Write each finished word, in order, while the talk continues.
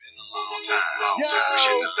Lord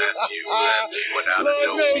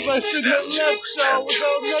knows I shouldn't have left y'all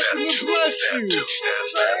without nothing to bless you.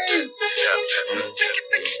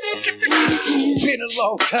 Been a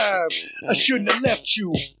long time. I shouldn't have left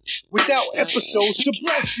you without episodes to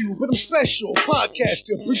bless you. But I'm special.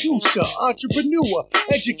 Podcaster, producer, entrepreneur,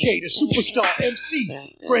 educator, superstar,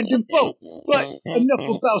 MC, friend and foe. But enough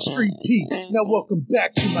about Street P. Now welcome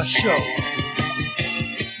back to my show.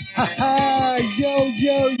 Ha ha!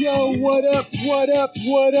 Yo, what up,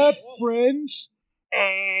 friends?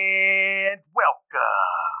 And welcome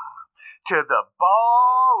to the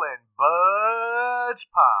Ball and Buds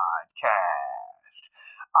Podcast.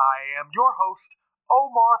 I am your host,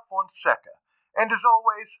 Omar Fonseca, and as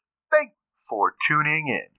always, thank you for tuning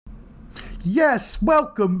in. Yes,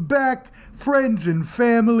 welcome back, friends and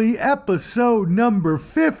family, episode number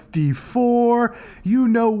 54. You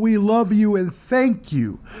know we love you and thank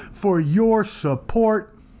you for your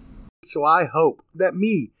support. So I hope that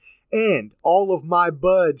me and all of my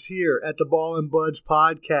buds here at the Ball and Buds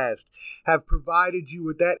Podcast have provided you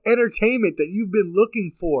with that entertainment that you've been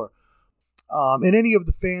looking for. And any of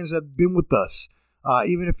the fans that have been with us,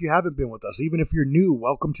 even if you haven't been with us, even if you're new,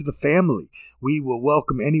 welcome to the family. We will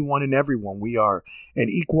welcome anyone and everyone. We are an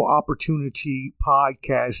equal opportunity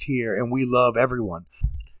podcast here, and we love everyone.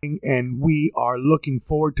 And we are looking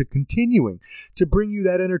forward to continuing to bring you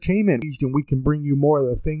that entertainment, and we can bring you more of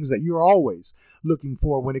the things that you're always looking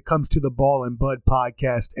for when it comes to the Ball and Bud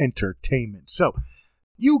Podcast entertainment. So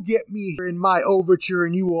you get me in my overture,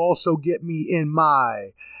 and you will also get me in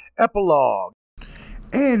my epilogue.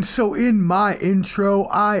 And so in my intro,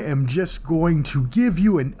 I am just going to give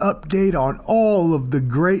you an update on all of the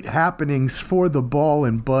great happenings for the Ball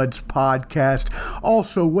and Buds podcast.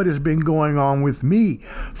 Also, what has been going on with me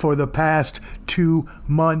for the past 2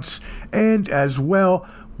 months. And as well,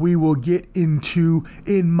 we will get into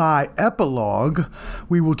in my epilogue.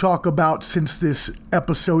 We will talk about, since this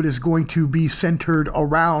episode is going to be centered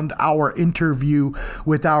around our interview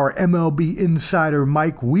with our MLB insider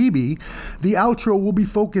Mike Wheby, the outro will be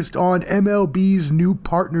focused on MLB's new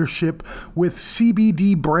partnership with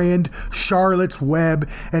CBD brand Charlotte's Web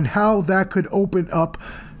and how that could open up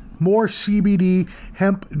more CBD,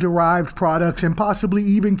 hemp-derived products, and possibly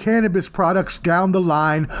even cannabis products down the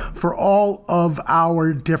line for all of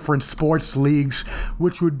our different sports leagues,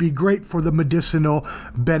 which would be great for the medicinal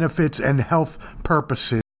benefits and health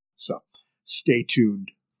purposes. So, stay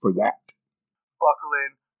tuned for that. Buckle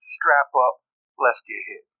in, strap up, let's get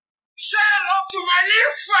hit. Shout out to my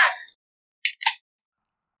little friend!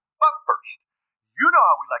 But first, you know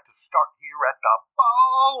how we like to start here at the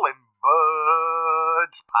Ball and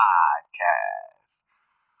Buds Podcast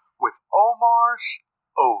with Omar's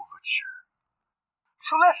Overture.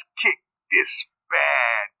 So let's kick this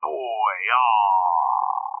bad boy off.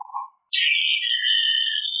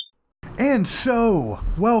 And so,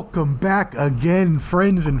 welcome back again,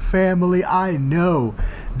 friends and family. I know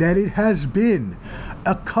that it has been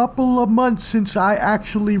a couple of months since I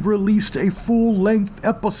actually released a full-length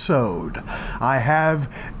episode. I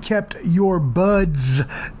have kept your buds,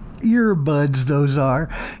 earbuds those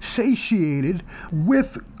are, satiated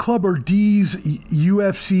with Clubber D's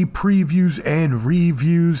UFC previews and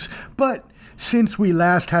reviews, but since we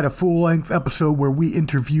last had a full-length episode where we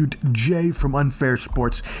interviewed Jay from Unfair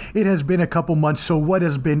Sports, it has been a couple months. So what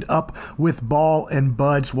has been up with Ball and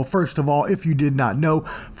Buds? Well, first of all, if you did not know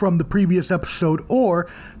from the previous episode or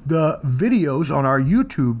the videos on our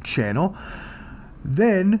YouTube channel,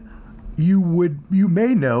 then you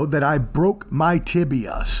may know that I broke my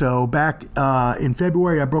tibia. So back in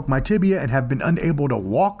February, I broke my tibia and have been unable to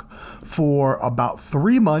walk for about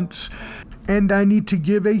 3 months. And I need to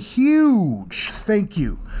give a huge thank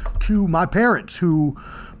you to my parents, who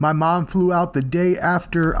my mom flew out the day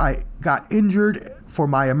after I got injured for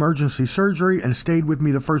my emergency surgery and stayed with me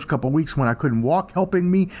the first couple weeks when I couldn't walk, helping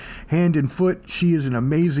me hand and foot. She is an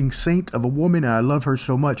amazing saint of a woman, and I love her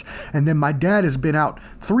so much. And then my dad has been out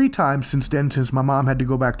 3 times since then, since my mom had to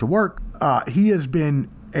go back to work. He has been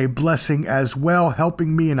a blessing as well,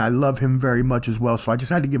 helping me, and I love him very much as well. So I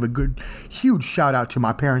just had to give a huge shout out to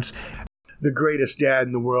my parents, the greatest dad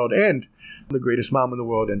in the world and the greatest mom in the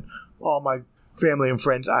world, and all my family and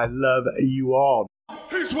friends. I love you all.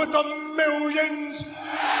 He's with the millions!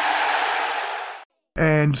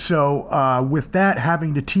 And so with that,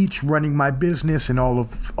 having to teach, running my business, and all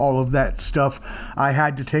of that stuff, I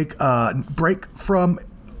had to take a break from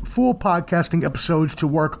full podcasting episodes to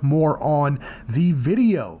work more on the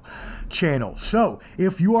video channel. So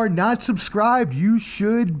if you are not subscribed, you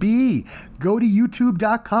should be. Go to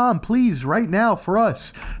youtube.com, please, right now for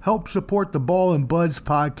us. Help support the Ball and Buds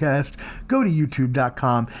podcast. Go to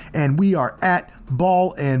youtube.com, and we are at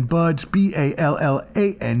Ball and Buds, BALLANDBUDS.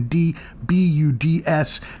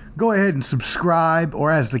 Go ahead and subscribe,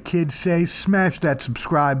 or as the kids say, smash that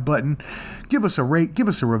subscribe button. Give us a rate, give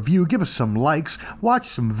us a review, give us some likes, watch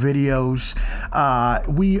some videos.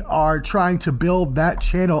 We are trying to build that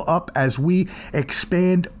channel up as we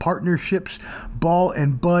expand partnerships. Ball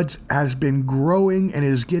and Buds has been growing and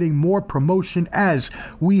is getting more promotion as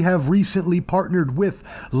we have recently partnered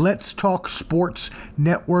with Let's Talk Sports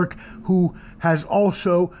Network, who has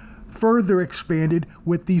also further expanded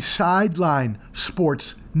with the Sideline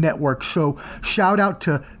Sports Network. So shout out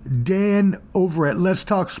to Dan over at Let's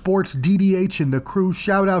Talk Sports, DDH and the crew.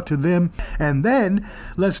 Shout out to them. And then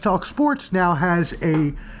Let's Talk Sports now has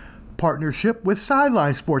a partnership with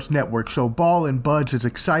Sideline Sports Network. So Ball and Buds is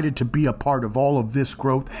excited to be a part of all of this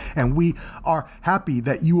growth, and we are happy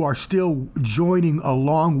that you are still joining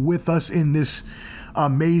along with us in this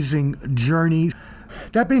amazing journey.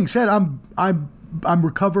 That being said, I'm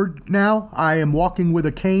recovered now. I am walking with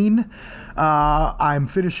a cane. I'm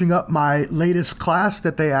finishing up my latest class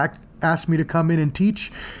that they asked me to come in and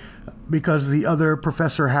teach because the other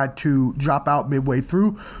professor had to drop out midway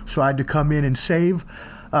through. So I had to come in and save,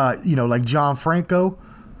 like John Franco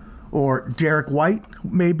or Derek White,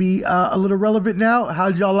 maybe a little relevant now.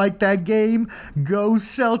 How'd y'all like that game? Go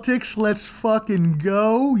Celtics. Let's fucking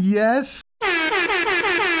go. Yes.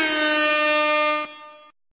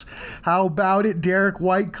 How about it? Derek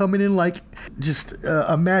White coming in like just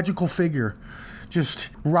a magical figure, just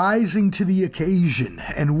rising to the occasion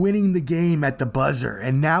and winning the game at the buzzer.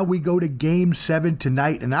 And now we go to Game 7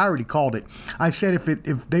 tonight, and I already called it. I said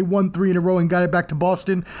if they won 3 in a row and got it back to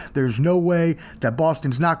Boston, there's no way that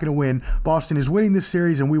Boston's not going to win. Boston is winning this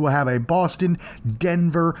series, and we will have a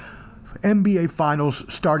Boston-Denver NBA Finals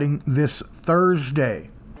starting this Thursday.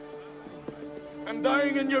 And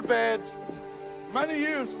dying in your beds many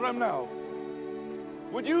years from now,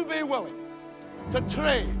 would you be willing to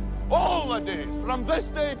trade all the days from this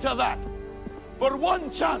day to that for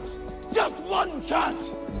one chance, just one chance,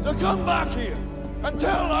 to come back here and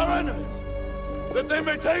tell our enemies that they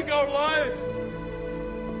may take our lives,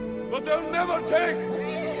 but they'll never take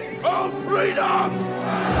our freedom?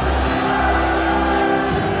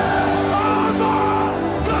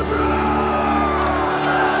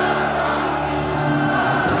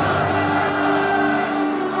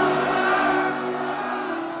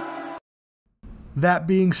 That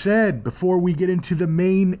being said, before we get into the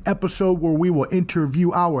main episode where we will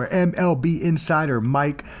interview our MLB insider,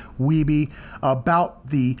 Mike Wheby, about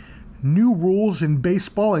the new rules in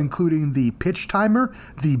baseball, including the pitch timer,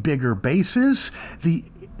 the bigger bases, the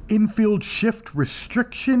infield shift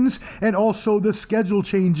restrictions, and also the schedule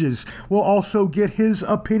changes. We'll also get his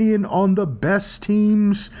opinion on the best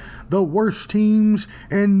teams, the worst teams,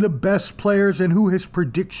 and the best players, and who his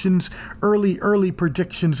predictions, early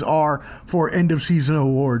predictions are for end of season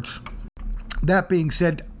awards. That being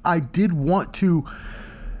said, I did want to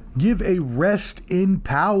give a rest in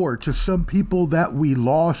power to some people that we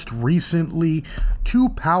lost recently, two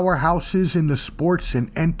powerhouses in the sports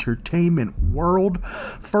and entertainment world.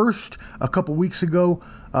 First, a couple weeks ago,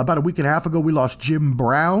 about a week and a half ago, we lost Jim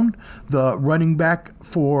Brown, the running back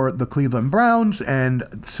for the Cleveland Browns and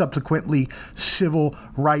subsequently civil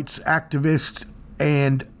rights activist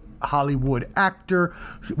and Hollywood actor.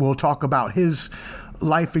 We'll talk about his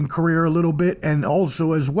life and career a little bit, and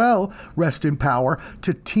also as well, rest in power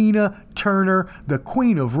to Tina Turner, the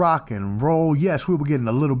queen of rock and roll. Yes, we will get in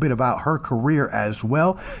a little bit about her career as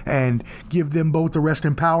well and give them both the rest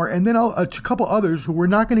in power, and then a couple others who we're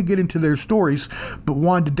not going to get into their stories but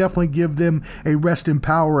wanted to definitely give them a rest in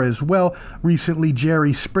power as well. Recently,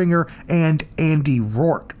 Jerry Springer and Andy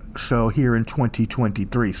Rourke, so here in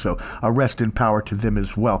 2023, so a rest in power to them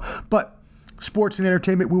as well. But sports and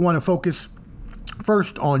entertainment, we want to focus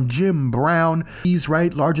first on Jim Brown. He's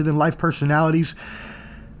right, larger than life personalities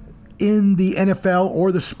in the NFL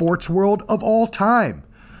or the sports world of all time.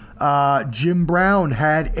 Jim Brown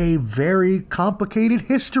had a very complicated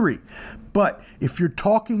history. But if you're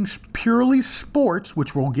talking purely sports,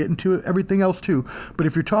 which we'll get into everything else too, but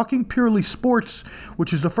if you're talking purely sports,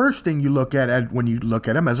 which is the first thing you look at when you look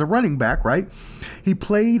at him as a running back, right? He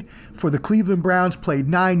played for the Cleveland Browns, played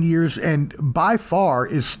 9 years, and by far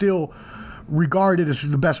is still regarded as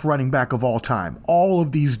the best running back of all time, all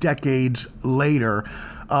of these decades later,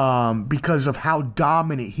 because of how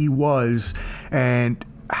dominant he was and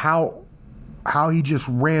how how he just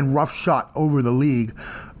ran roughshod over the league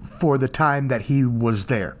for the time that he was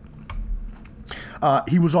there.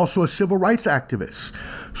 He was also a civil rights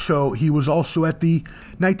activist. So he was also at the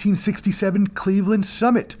 1967 Cleveland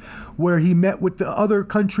Summit, where he met with the other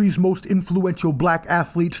country's most influential black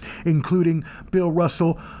athletes, including Bill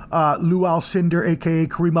Russell, Lou Alcindor, a.k.a.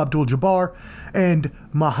 Kareem Abdul-Jabbar, and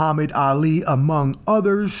Muhammad Ali, among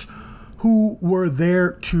others, who were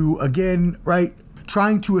there to, again, right,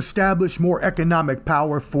 trying to establish more economic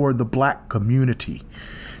power for the black community.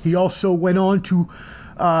 He also went on to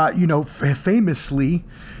famously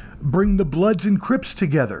bring the Bloods and Crips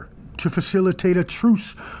together to facilitate a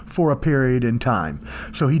truce for a period in time.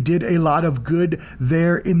 So he did a lot of good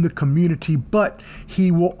there in the community, but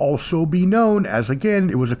he will also be known as, again,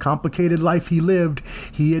 it was a complicated life he lived.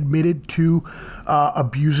 He admitted to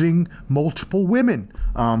abusing multiple women,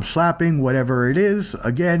 slapping, whatever it is.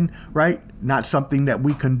 Again, right? Not something that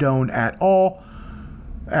we condone at all.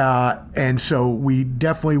 And so we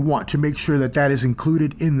definitely want to make sure that that is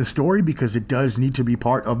included in the story, because it does need to be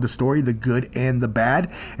part of the story, the good and the bad.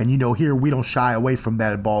 And, here we don't shy away from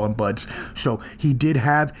that at Ball and Buds. So he did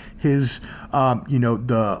have his,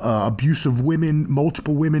 the abuse of women,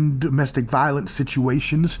 multiple women, domestic violence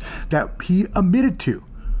situations that he admitted to.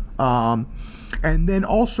 And then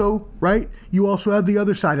also, right, you also have the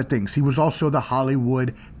other side of things. He was also the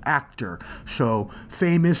Hollywood actor. So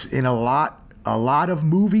famous in a lot of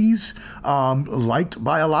movies, liked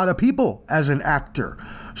by a lot of people as an actor.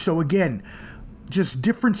 So again, just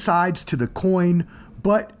different sides to the coin,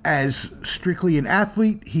 but as strictly an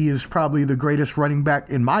athlete, he is probably the greatest running back.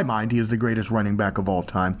 In my mind, he is the greatest running back of all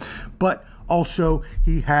time. But also,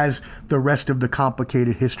 he has the rest of the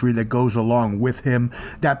complicated history that goes along with him.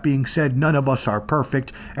 That being said, none of us are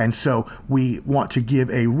perfect, and so we want to give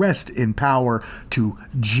a rest in power to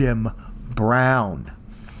Jim Brown.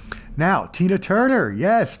 Now, Tina Turner.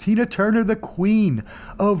 Yes, Tina Turner, the queen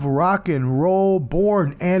of rock and roll,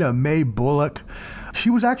 born Anna Mae Bullock. She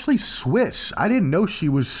was actually Swiss. I didn't know she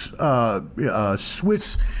was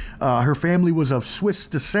Swiss. Her family was of Swiss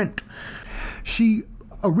descent. She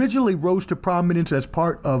originally rose to prominence as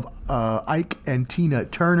part of Ike and Tina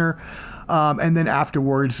Turner, and then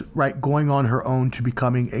afterwards, right, going on her own to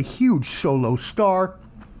becoming a huge solo star.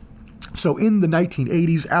 So in the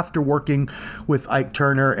 1980s, after working with Ike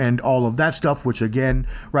Turner and all of that stuff, which again,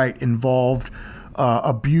 right, involved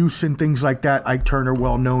abuse and things like that, Ike Turner,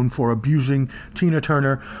 well known for abusing Tina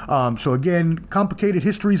Turner. So again, complicated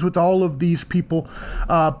histories with all of these people.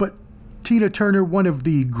 But Tina Turner, one of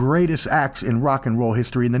the greatest acts in rock and roll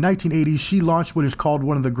history. In the 1980s, she launched what is called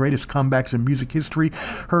one of the greatest comebacks in music history.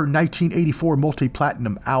 Her 1984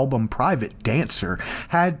 multi-platinum album, Private Dancer,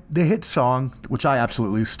 had the hit song, which I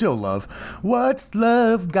absolutely still love, What's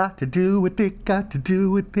Love Got to Do With It, Got to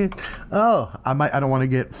Do With It. Oh, I don't want to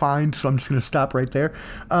get fined, so I'm just going to stop right there.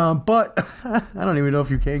 But I don't even know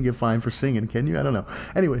if you can get fined for singing, can you? I don't know.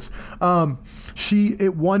 Anyways,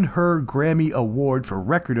 it won her Grammy Award for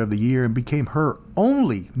Record of the Year and became her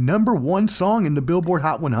only number one song in the Billboard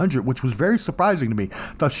Hot 100, which was very surprising to me.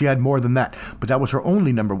 Thought she had more than that, but that was her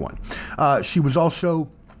only number one. She was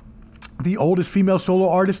also the oldest female solo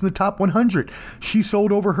artist in the top 100. She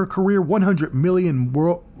sold over her career 100 million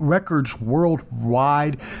records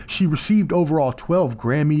worldwide. She received overall 12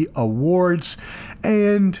 Grammy Awards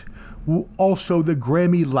and also the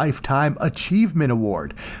Grammy Lifetime Achievement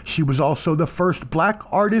Award. She was also the first black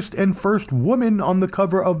artist and first woman on the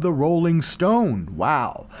cover of the Rolling Stone.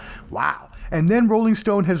 Wow. And then Rolling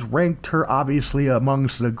Stone has ranked her, obviously,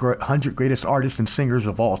 amongst the 100 greatest artists and singers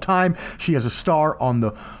of all time. She has a star on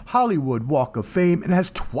the Hollywood Walk of Fame and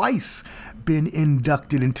has twice been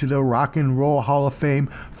inducted into the Rock and Roll Hall of Fame,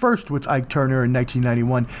 first with Ike Turner in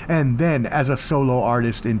 1991, and then as a solo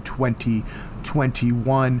artist in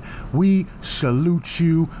 2021. We salute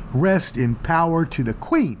you. Rest in power to the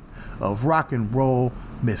queen of rock and roll,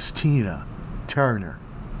 Miss Tina Turner.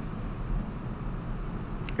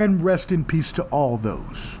 And rest in peace to all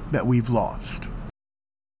those that we've lost.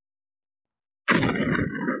 And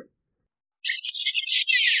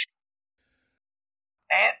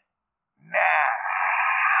now,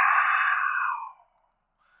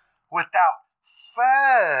 without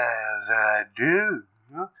further ado,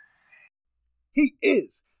 He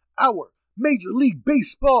is our Major League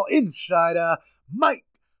Baseball insider, Mike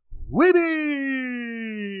Wheby.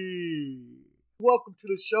 Welcome to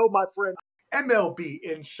the show, my friend. MLB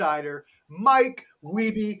insider, Mike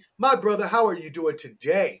Wheby. My brother, how are you doing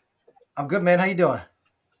today? I'm good, man. How you doing?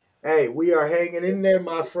 Hey, we are hanging in there,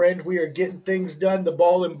 my friend. We are getting things done. The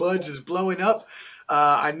Ball and Buds is blowing up.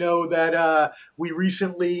 I know that we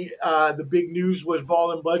recently, the big news was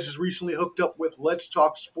Ball and Buds has recently hooked up with Let's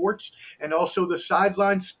Talk Sports and also the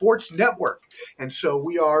Sideline Sports Network. And so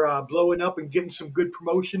we are blowing up and getting some good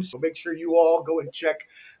promotions. So make sure you all go and check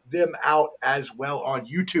them out as well on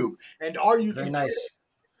YouTube. And our YouTube Very nice.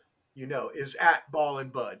 is at Ball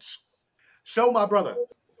and Buds. So, my brother,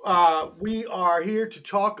 we are here to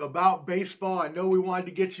talk about baseball. I know we wanted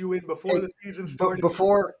to get you in before Hey, the season but started.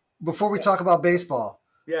 before we talk about baseball,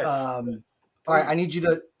 Yes. all right, I need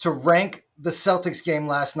you to rank the Celtics game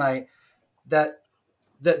last night. That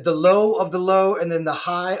the low of the low and then the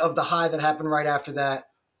high of the high that happened right after that.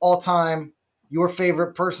 All time, your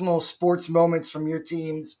favorite personal sports moments from your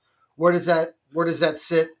teams. Where does that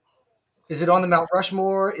sit? Is it on the Mount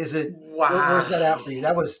Rushmore? Is it where's that at for you?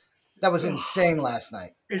 That was insane last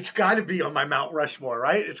night. It's got to be on my Mount Rushmore,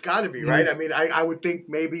 right? It's got to be, right? I mean, I would think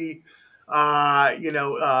maybe, I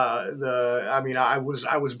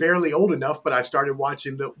was barely old enough, but I started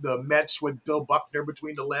watching the Mets with Bill Buckner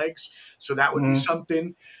between the legs, so that would be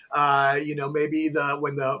something. Maybe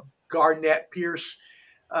when the Garnett Pierce.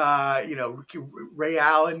 Ray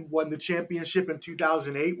Allen won the championship in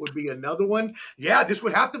 2008 would be another one. Yeah, this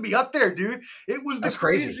would have to be up there, dude. It was the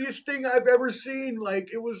craziest thing I've ever seen. Like,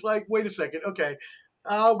 it was like, wait a second. Okay.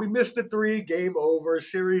 We missed the 3, game over,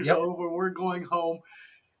 series over. We're going home.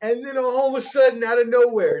 And then all of a sudden, out of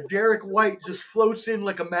nowhere, Derek White just floats in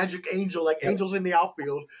like a magic angel, like angels in the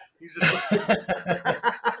outfield. He's just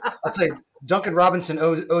I'll tell you, Duncan Robinson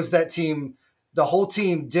owes that team, the whole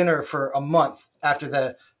team, dinner for a month after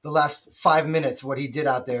the last 5 minutes, what he did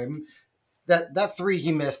out there. That 3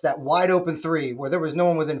 he missed, that wide open 3 where there was no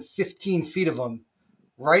one within 15 feet of him,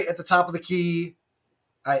 right at the top of the key.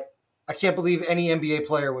 I can't believe any NBA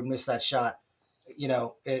player would miss that shot.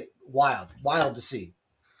 Wild to see.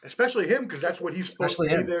 Especially him, because that's what he's supposed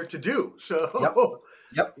to be there to do. So,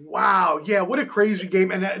 Yep. Wow, yeah, what a crazy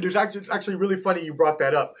game! And it's actually really funny you brought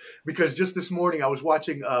that up, because just this morning I was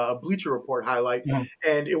watching a Bleacher Report highlight,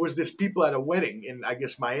 and it was this people at a wedding in, I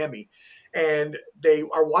guess, Miami, and they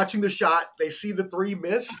are watching the shot. They see the 3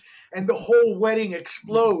 miss, and the whole wedding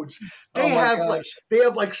explodes. They have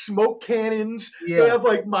like smoke cannons. Yeah. They have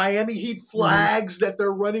like Miami Heat flags that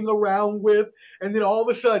they're running around with, and then all of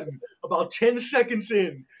a sudden, about 10 seconds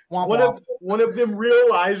in, one of them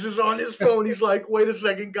realizes on his phone, he's like, wait a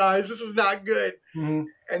second, guys, this is not good. And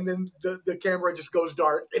then the camera just goes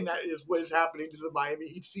dark, and that is what is happening to the Miami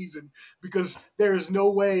Heat season, because there is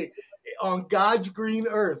no way on God's green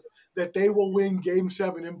earth that they will win Game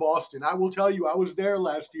 7 in Boston. I will tell you, I was there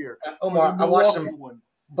last year. Omar, I watched them,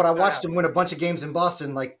 but I watched them win a bunch of games in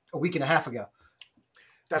Boston like a week and a half ago.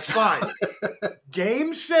 That's fine.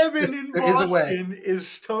 Game 7 in Boston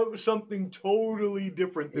is something totally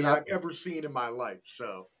different than I've ever seen in my life.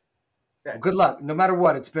 So, well, good luck. No matter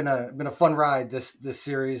what, it's been a fun ride this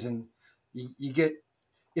series, and you get,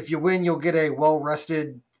 if you win, you'll get a well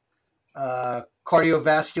rested,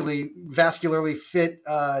 vascularly fit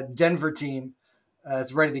Denver team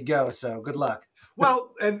that's ready to go. So good luck.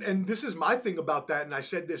 Well, and this is my thing about that, and I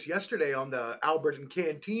said this yesterday on the Albert and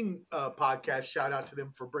Canteen podcast. Shout out to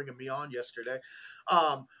them for bringing me on yesterday.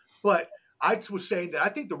 But I was saying that I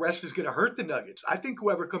think the rest is going to hurt the Nuggets. I think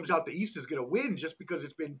whoever comes out the East is going to win just because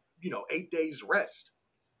it's been 8 days rest.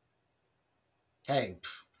 Hey,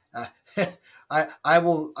 I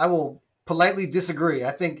will politely disagree.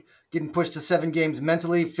 I think getting pushed to 7 games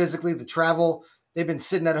mentally, physically, the travel, they've been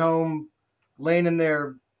sitting at home, laying in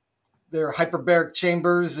their hyperbaric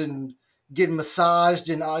chambers and getting massaged,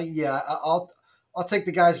 and I'll take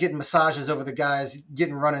the guys getting massages over the guys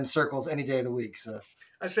getting run in circles any day of the week. So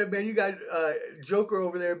I said, man, you got Joker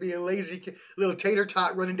over there being lazy, little tater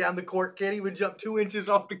tot running down the court, can't even jump 2 inches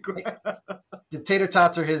off the ground. The tater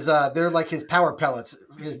tots are his. They're like his power pellets,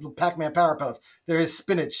 his Pac-Man power pellets. They're his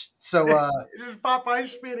spinach. So there's Popeye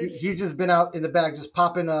spinach. He's just been out in the bag, just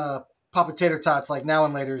popping tater tots like now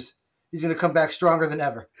and later's. He's going to come back stronger than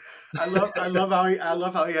ever. I love how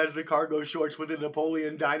he has the cargo shorts with a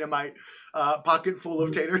Napoleon Dynamite pocket full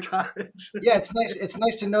of tater tots. Yeah, it's nice. It's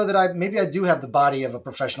nice to know that I do have the body of a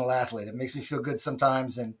professional athlete. It makes me feel good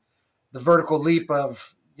sometimes, and the vertical leap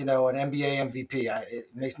of an NBA MVP, it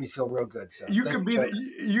makes me feel real good. So you could be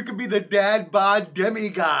the dad bod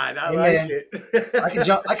demigod. I like it.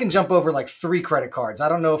 I can jump over like 3 credit cards. I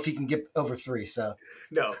don't know if he can get over 3. So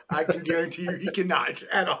no, I can guarantee you he cannot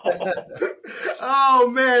at all. Oh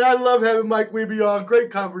man, I love having Mike Wheby on. Great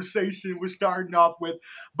conversation we're starting off with,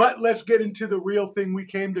 but let's get into the real thing we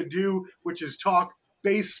came to do, which is talk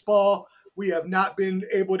baseball. We have not been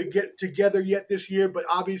able to get together yet this year, but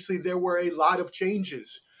obviously there were a lot of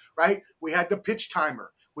changes, right? We had the pitch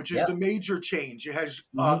timer. which is Yeah. the major change. It has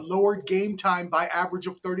Mhm. lowered game time by average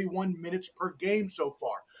of 31 minutes per game so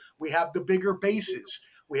far. We have the bigger bases.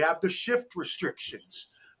 We have the shift restrictions.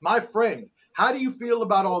 My friend, how do you feel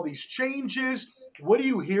about all these changes? What are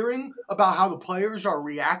you hearing about how the players are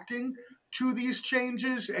reacting to these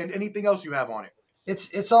changes, and anything else you have on it?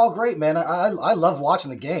 It's all great, man. I love watching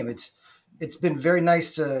the game. It's been very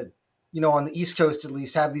nice to, on the East Coast at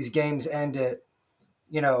least, have these games end at,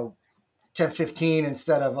 10:15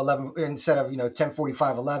 instead of 11, instead of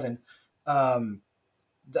 10:45, 11. Um,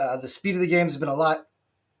 the speed of the games has been a lot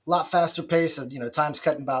faster pace. Time's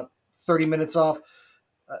cutting about 30 minutes off.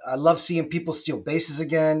 I love seeing people steal bases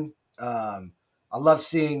again. I love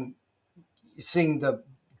seeing the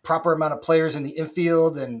proper amount of players in the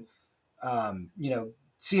infield, and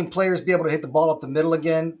seeing players be able to hit the ball up the middle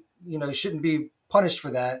again. Shouldn't be punished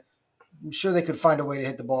for that. I'm sure they could find a way to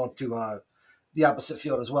hit the ball to the opposite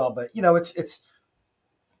field as well. But it's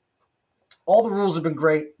all the rules have been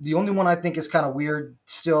great. The only one I think is kind of weird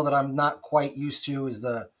still that I'm not quite used to is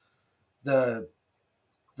the the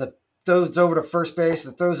throws over to first base,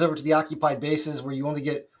 the throws over to the occupied bases, where you only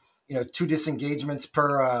get two disengagements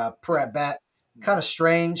per at bat. Kind of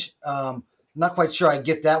strange. Not quite sure I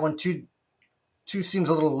get that one. Two seems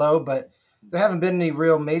a little low, but there haven't been any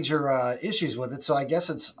real major issues with it, so I guess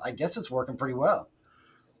it's working pretty well.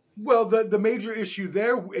 Well, the major issue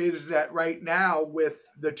there is that right now, with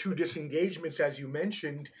the two disengagements, as you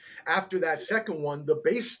mentioned, after that second one, the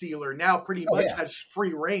base stealer now pretty Oh much yeah, has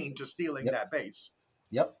free reign to stealing yep, that base.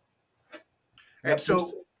 yep, And yep.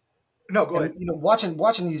 so, no, go And ahead.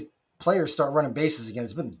 watching these players start running bases again,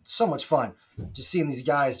 it's been so much fun. Just seeing these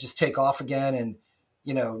guys just take off again, and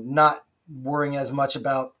not worrying as much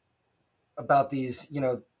about these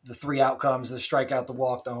the three outcomes: the strikeout, the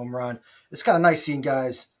walk, the home run. It's kind of nice seeing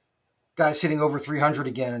guys hitting over 300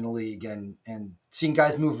 again in the league, and seeing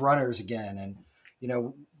guys move runners again, and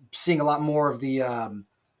seeing a lot more of the a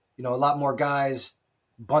lot more guys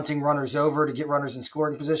bunting runners over to get runners in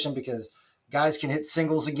scoring position, because guys can hit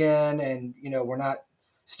singles again, and we're not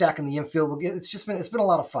stacking the infield. It's been a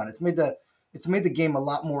lot of fun. It's made the game a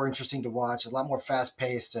lot more interesting to watch, a lot more fast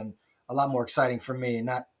paced, and a lot more exciting for me.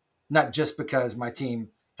 Not just because my team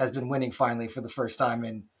has been winning finally for the first time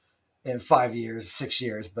in 5 years, 6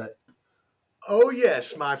 years, but Oh,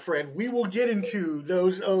 yes, my friend. We will get into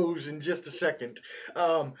those O's in just a second.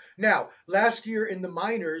 Now, last year in the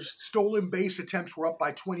minors, stolen base attempts were up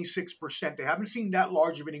by 26%. They haven't seen that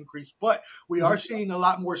large of an increase, but we are seeing a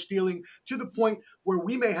lot more stealing, to the point where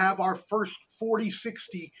we may have our first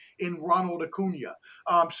 40-60 in Ronald Acuna.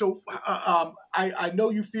 I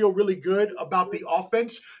know you feel really good about the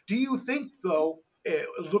offense. Do you think, though,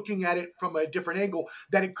 looking at it from a different angle,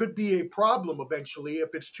 that it could be a problem eventually if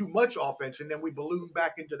it's too much offense, and then we balloon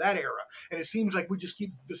back into that era? And it seems like we just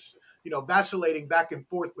keep this, vacillating back and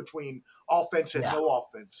forth between offense and no, no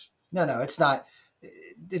offense. no, it's not.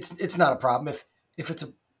 It's not a problem. If it's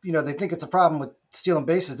they think it's a problem with stealing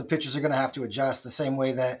bases, the pitchers are going to have to adjust the same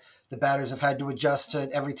way that the batters have had to adjust to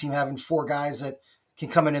every team having four guys that can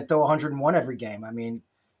come in and throw 101 every game. I mean,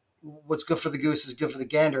 what's good for the goose is good for the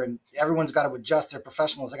gander, and everyone's got to adjust. They're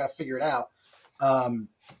professionals. They got to figure it out. Um,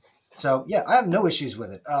 so yeah, I have no issues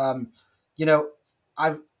with it. You know,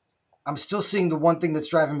 I'm still seeing the one thing that's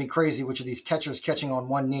driving me crazy, which are these catchers catching on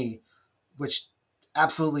one knee, which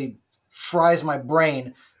absolutely fries my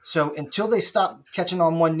brain. So until they stop catching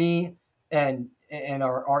on one knee and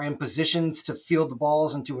are in positions to field the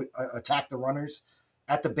balls and to attack the runners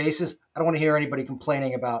at the bases, I don't want to hear anybody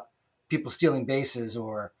complaining about people stealing bases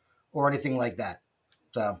or anything like that.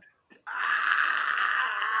 So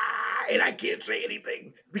And I can't say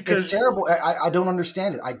anything it's because terrible. I don't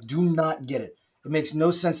understand it. I do not get it. It makes no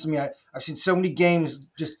sense to me. I've seen so many games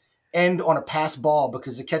just end on a pass ball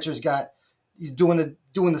because the catcher's he's doing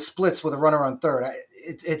the splits with a runner on third.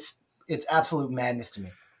 It's absolute madness to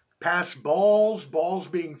me. pass balls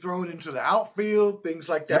being thrown into the outfield, things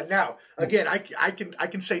like that. Yep. Now, again, I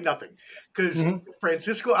can say nothing because Mhm.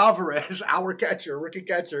 Francisco Alvarez, our catcher, rookie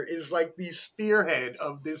catcher, is like the spearhead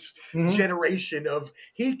of this Mhm. generation. Of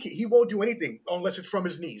he won't do anything unless it's from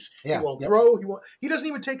his knees. He Yeah. won't Yep. throw. He doesn't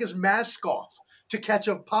even take his mask off to catch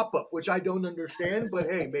a pop up, which I don't understand. But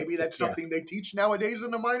hey, maybe that's Yeah. something they teach nowadays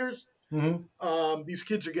in the minors. Mhm. These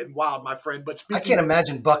kids are getting wild, my friend. But I speaking can't of,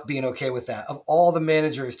 imagine Buck being okay with that. Of all the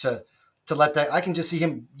managers to let that, I can just see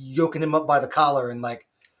him yoking him up by the collar and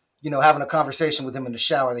having a conversation with him in the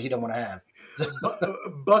shower that he don't want to have.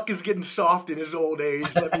 Buck is getting soft in his old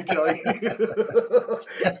age, let me tell you.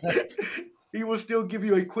 He will still give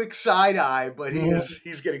you a quick side eye, but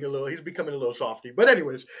he's becoming a little softy. But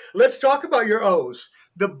anyways, let's talk about your O's.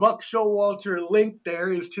 The Buck Showalter link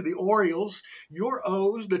there is to the Orioles. Your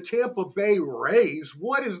O's, the Tampa Bay Rays.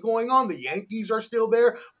 What is going on? The Yankees are still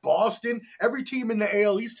there. Boston. Every team in the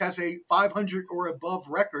AL East has a 500 or above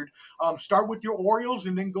record. Start with your Orioles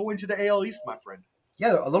and then go into the AL East, my friend.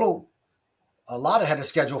 Yeah, a lot ahead of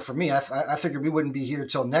schedule for me. I figured we wouldn't be here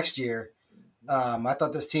till next year. I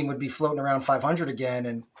thought this team would be floating around 500 again,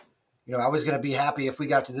 and I was going to be happy if we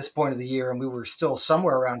got to this point of the year and we were still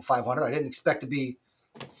somewhere around 500. I didn't expect to be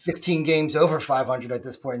 15 games over 500 at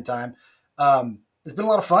this point in time. It's been a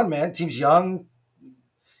lot of fun, man. Team's young.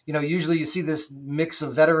 Usually you see this mix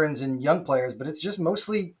of veterans and young players, but it's just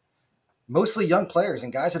mostly young players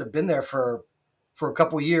and guys that have been there for a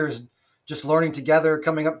couple of years, just learning together,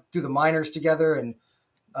 coming up through the minors together, and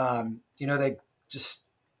they just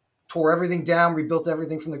tore everything down, rebuilt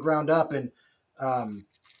everything from the ground up. And,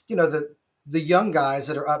 the young guys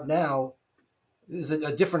that are up now is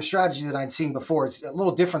a different strategy than I'd seen before. It's a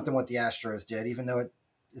little different than what the Astros did, even though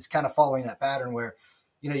it's kind of following that pattern where,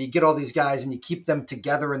 you get all these guys and you keep them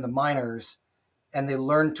together in the minors and they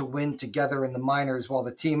learn to win together in the minors while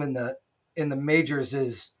the team in the majors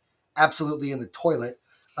is absolutely in the toilet.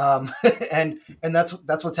 And that's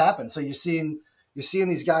what's happened. So you're seeing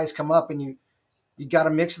these guys come up, and you got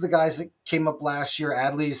a mix of the guys that came up last year.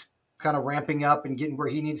 Adley's kind of ramping up and getting where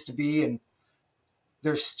he needs to be. And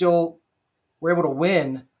we're able to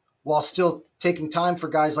win while still taking time for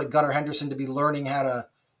guys like Gunnar Henderson to be learning how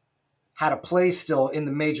to play still in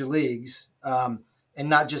the major leagues, and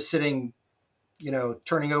not just sitting,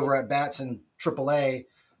 turning over at bats in AAA,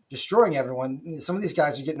 destroying everyone. Some of these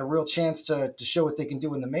guys are getting a real chance to show what they can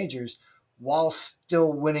do in the majors while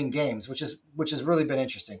still winning games, which has really been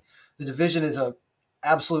interesting. The division is a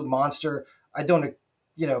absolute monster. I don't,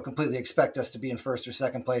 completely expect us to be in first or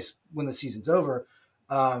second place when the season's over,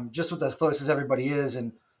 just with as close as everybody is.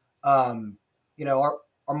 And,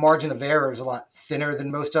 our margin of error is a lot thinner than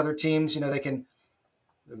most other teams. They can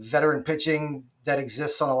veteran pitching that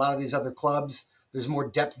exists on a lot of these other clubs. There's more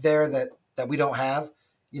depth there that we don't have.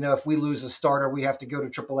 If we lose a starter, we have to go to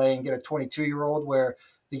AAA and get a 22-year-old, where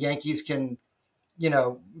the Yankees can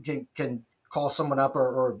call someone up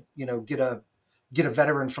or get a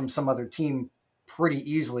veteran from some other team pretty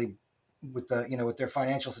easily with with their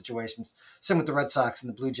financial situations. Same with the Red Sox and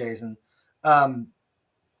the Blue Jays. And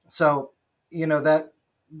so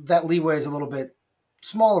that leeway is a little bit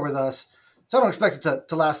smaller with us. So I don't expect it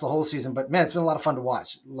to last the whole season, but man, it's been a lot of fun to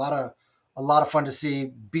watch. A lot of fun to see,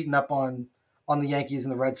 beating up on the Yankees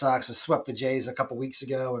and the Red Sox. We swept the Jays a couple weeks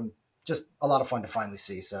ago, and just a lot of fun to finally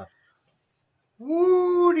see. So.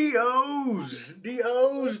 Woo, the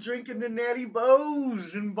O's drinking the Natty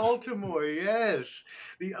Bows in Baltimore. Yes,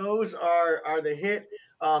 the O's are the hit.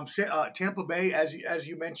 Tampa Bay, as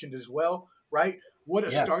you mentioned as well, right? What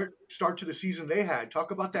a start to the season they had.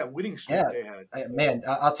 Talk about that winning streak they had.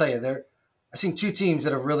 I'll tell you, I've seen two teams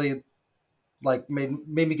that have really made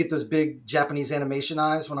me get those big Japanese animation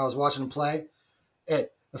eyes when I was watching them play.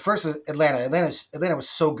 The first is Atlanta. Atlanta was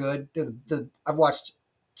so good. I've watched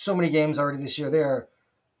so many games already this year. They're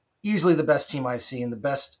easily the best team I've seen, the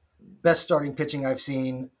best starting pitching I've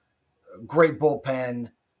seen, great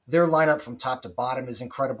bullpen. Their lineup from top to bottom is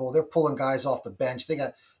incredible. They're pulling guys off the bench.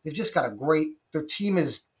 They've just got their team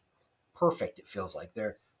is perfect. It feels like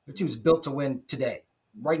their team's built to win today.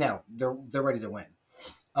 Right now, they're ready to win.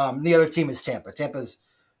 The other team is Tampa.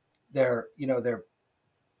 They're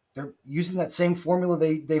using that same formula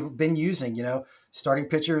they've been using, starting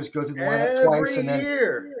pitchers go through the lineup twice, and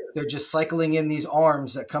then they're just cycling in these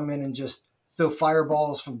arms that come in and just throw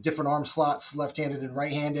fireballs from different arm slots, left-handed and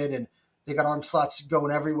right-handed, and they got arm slots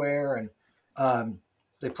going everywhere, and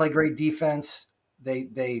they play great defense. They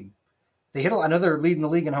hit. I know they're leading the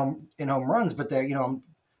league in home runs, but they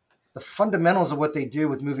the fundamentals of what they do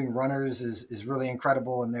with moving runners is really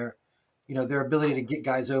incredible, and their ability to get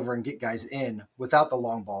guys over and get guys in without the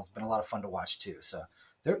long ball has been a lot of fun to watch too. So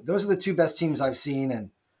those are the two best teams I've seen,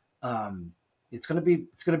 and it's going to be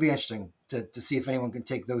interesting to see if anyone can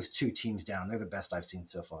take those two teams down. They're the best I've seen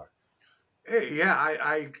so far. Yeah,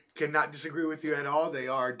 I cannot disagree with you at all. They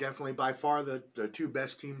are definitely by far the two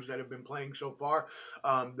best teams that have been playing so far.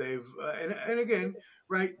 They've and again,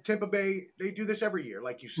 right? Tampa Bay, they do this every year,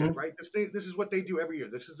 like you said, right? This is what they do every year.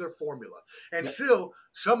 This is their formula, and still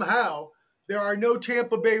somehow there are no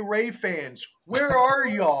Tampa Bay Ray fans. Where are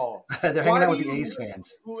y'all? They're hanging out with the A's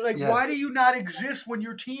fans. Why do you not exist when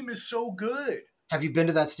your team is so good? Have you been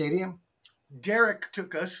to that stadium? Derek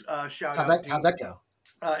took us. Shout out. How'd that go?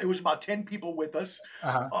 It was about 10 people with us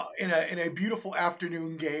Uh-huh. in a beautiful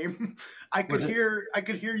afternoon game. Was it? I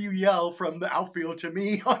could hear you yell from the outfield to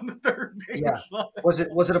me on the third Yeah. base line.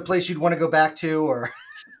 Was it a place you'd want to go back to, or?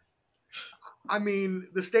 I mean,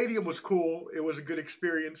 the stadium was cool. It was a good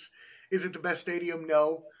experience. Is it the best stadium?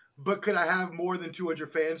 No. But could I have more than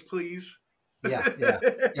 200 fans, please? Yeah. Yeah.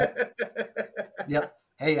 Yep. Yep.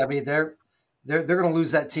 Hey, I mean they're going to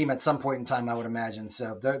lose that team at some point in time, I would imagine.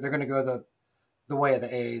 So they're going to go the way of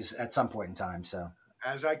the A's at some point in time. So.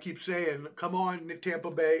 As I keep saying, come on,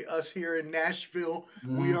 Tampa Bay, us here in Nashville,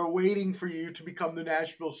 we are waiting for you to become the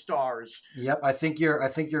Nashville Stars. Yep, I think you're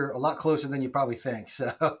a lot closer than you probably think.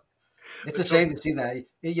 So it's a shame to see that.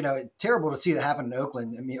 You know, terrible to see that happen in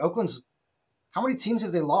Oakland. I mean, Oakland's how many teams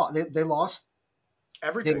have they lost? They lost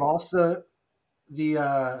Everything. They lost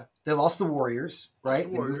they lost the Warriors,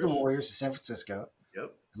 right? They moved the Warriors to San Francisco.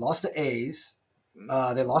 Yep. They lost the A's.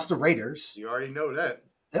 They lost the Raiders. You already know that.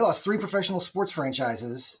 They lost 3 professional sports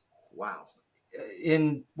franchises. Wow.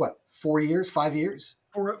 In what, 4 years, 5 years?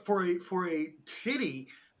 For a city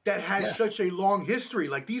that has such a long history,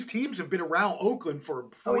 like these teams have been around Oakland for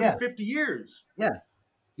 40, 50 years. Yeah.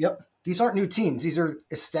 Yep. These aren't new teams. These are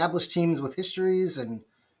established teams with histories, and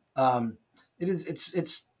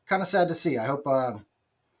it's kind of sad to see. I hope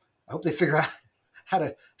they figure out how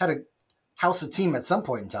to house a team at some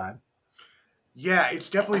point in time. Yeah, it's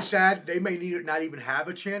definitely sad. They may not even have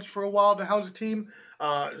a chance for a while to house a team.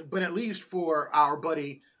 But at least for our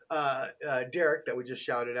buddy Derek that we just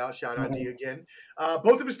shouted out, shout out to you again.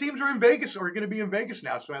 Both of his teams are in Vegas or are going to be in Vegas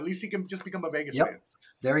now, so at least he can just become a Vegas fan.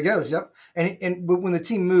 There he goes. Yep. And when the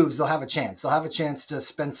team moves, they'll have a chance. They'll have a chance to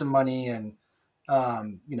spend some money, and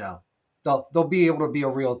they'll be able to be a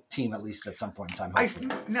real team at least at some point in time.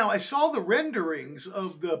 I saw the renderings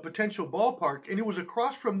of the potential ballpark, and it was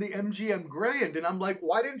across from the MGM Grand, and I'm like,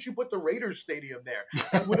 why didn't you put the Raiders Stadium there?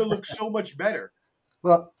 It would have looked so much better.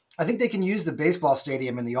 Well, I think they can use the baseball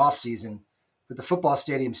stadium in the off season, but the football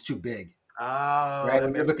stadium's too big. Oh, right.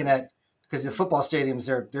 When you're looking at, because the football stadiums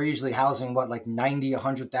they're usually housing like 90,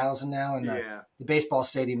 100,000 now, and the baseball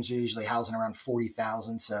stadiums are usually housing around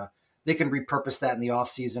 40,000. So they can repurpose that in the off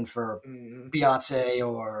season for Beyonce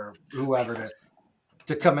or whoever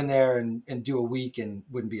to come in there and do a week, and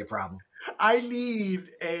wouldn't be a problem. I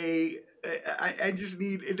just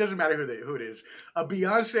need, it doesn't matter who it is, a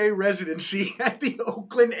Beyonce residency at the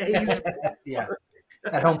Oakland A's. Yeah.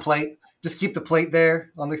 At home plate. Just keep the plate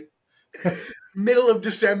there on the middle of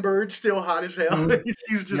December. It's still hot as hell.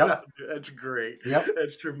 She's just out there. That's great. Yep.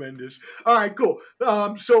 That's tremendous. All right, cool.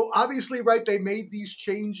 So obviously, right, they made these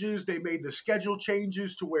changes. They made the schedule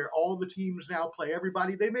changes to where all the teams now play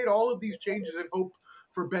everybody. They made all of these changes in hope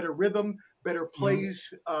for better rhythm, better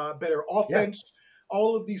plays, better offense. Yeah.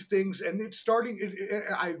 All of these things, and it's starting.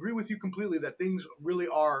 I agree with you completely that things really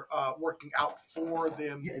are working out for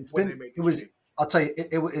them. Yeah, they made it was. Change. I'll tell you,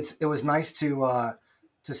 it was nice to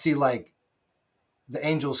see like the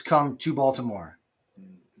Angels come to Baltimore.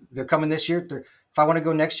 They're coming this year. If I want to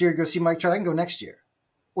go next year, go see Mike Trout, I can go next year,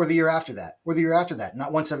 or the year after that, or the year after that.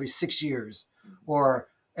 Not once every 6 years, or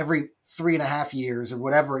every 3.5 years, or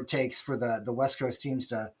whatever it takes for the West Coast teams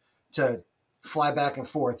to fly back and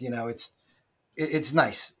forth. You know, it's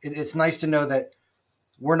nice. It's nice to know that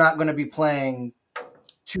we're not going to be playing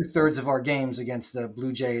 2/3 of our games against the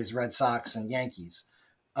Blue Jays, Red Sox, and Yankees.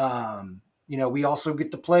 We also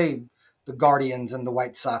get to play the Guardians and the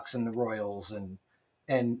White Sox and the Royals and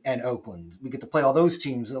Oakland. We get to play all those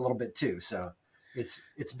teams a little bit too. So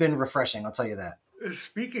it's been refreshing. I'll tell you that.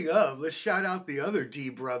 Speaking of, let's shout out the other D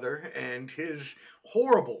brother and his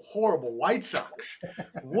horrible, horrible White Sox.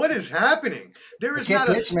 What is happening? There is not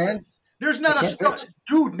pitch, man. There's not a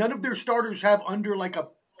dude. None of their starters have under like a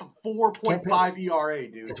 4.5 ERA,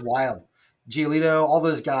 dude. It's wild. Giolito, all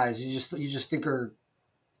those guys. You just think are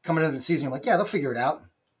coming into the season. You're like, yeah, they'll figure it out.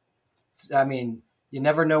 I mean, you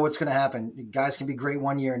never know what's going to happen. Guys can be great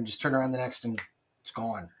one year and just turn around the next and it's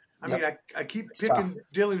gone. I mean, I keep picking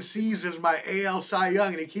Dylan Cease as my AL Cy Young,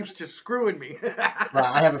 and he keeps just screwing me.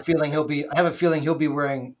 I have a feeling he'll be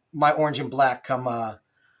wearing my orange and black come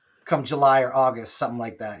July or August, something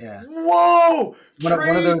like that. Yeah. Whoa!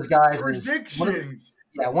 One of those guys prediction.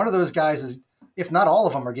 One of those guys is, if not all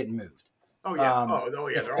of them, are getting moved. Oh yeah.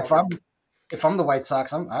 If I'm the White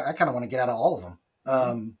Sox, I kind of want to get out of all of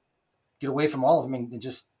them, get away from all of them, and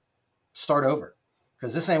just start over,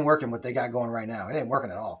 because this ain't working. What they got going right now, it ain't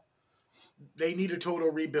working at all. They need a total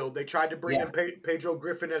rebuild. They tried to bring Yeah. in Pedro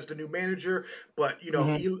Griffin as the new manager, but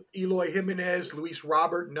Mhm. Eloy Jimenez, Luis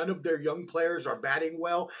Robert, none of their young players are batting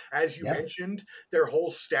well. As you Yep. mentioned, their whole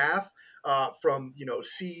staff, from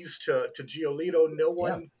C's to Giolito, no Yeah.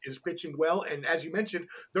 one is pitching well. And as you mentioned,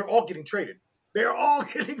 they're all getting traded. They're all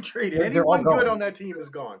getting traded. They're all Anyone good going. on that team is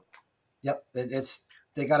gone. Yep. It's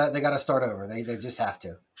they gotta start over. They just have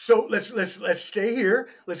to. So let's stay here.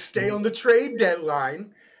 Let's stay Mhm. on the trade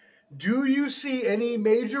deadline. Do you see any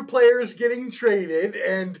major players getting traded?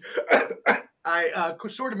 And I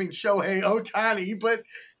sort of mean Shohei Ohtani, but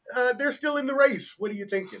they're still in the race. What are you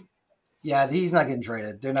thinking? Yeah, he's not getting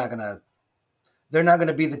traded. They're not gonna. They're not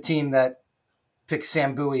gonna be the team that picks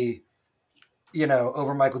Sam Bowie,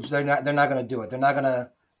 over Michael. They're not. They're not gonna do it. They're not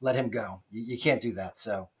gonna let him go. You can't do that.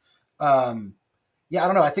 So, yeah, I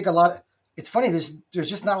don't know. I think a lot. It's funny. There's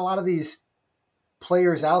just not a lot of these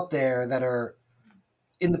players out there that are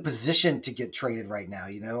in the position to get traded right now.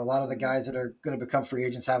 A lot of the guys that are going to become free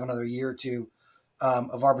agents have another year or two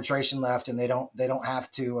of arbitration left, and they don't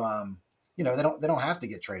have to they don't have to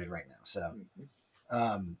get traded right now. So,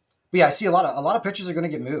 but yeah, I see a lot of pitchers are going to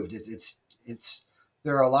get moved. It's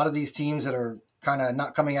there are a lot of these teams that are kind of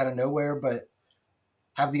not coming out of nowhere, but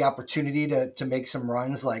have the opportunity to make some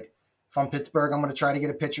runs. Like if I'm Pittsburgh, I'm going to try to get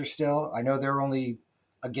a pitcher still. I know they're only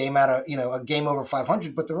a game out of a game over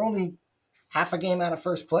 500, but they're only half a game out of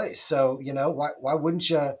first place. So why wouldn't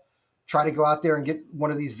you try to go out there and get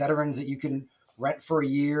one of these veterans that you can rent for a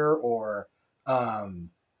year or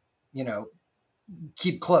you know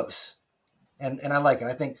keep close? And I like it.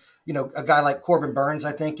 I think a guy like Corbin Burns.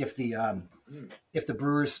 I think if the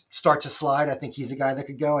Brewers start to slide, I think he's a guy that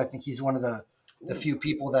could go. I think he's one of the few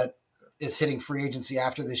people that is hitting free agency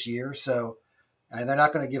after this year. So, and they're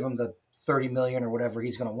not going to give him the 30 million or whatever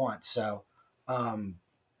he's going to want. So,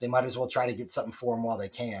 they might as well try to get something for him while they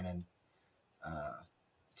can. And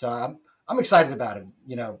so I'm excited about it.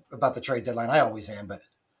 About the trade deadline. I always am, but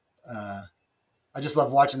I just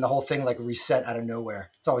love watching the whole thing like reset out of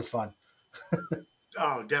nowhere. It's always fun.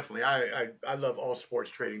 Oh, definitely. I love all sports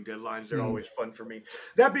trading deadlines. They're Mhm. always fun for me.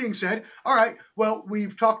 That being said, all right. Well,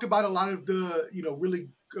 we've talked about a lot of the really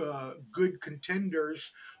good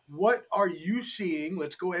contenders. What are you seeing?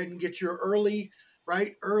 Let's go ahead and get your early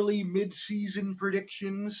mid-season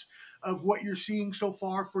predictions of what you're seeing so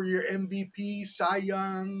far for your MVP, Cy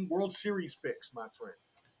Young, World Series picks, my friend.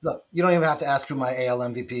 Look, you don't even have to ask who my AL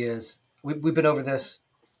MVP is. We've been over this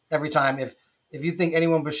every time. If you think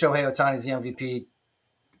anyone but Shohei Ohtani is the MVP,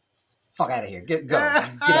 fuck out of here. Get out of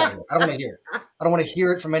here. I don't want to hear it. I don't want to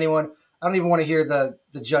hear it from anyone. I don't even want to hear the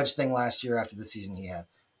Judge thing last year after the season he had.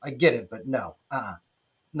 I get it, but no,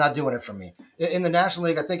 not doing it for me. In the National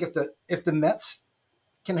League, I think if the Mets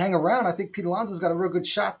can hang around, I think Pete Alonso's got a real good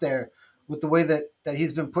shot there with the way that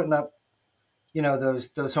he's been putting up,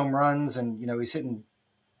 those home runs, and he's hitting,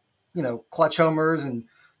 clutch homers and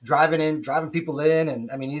driving people in,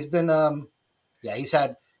 and I mean he's been he's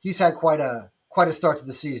had quite a start to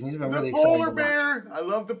the season. He's been The really exciting polar to watch. bear. I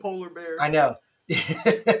love the polar bear. I know.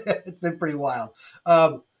 It's been pretty wild.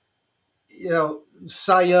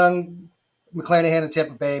 Cy Young, McClanahan in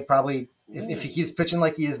Tampa Bay, probably if he keeps pitching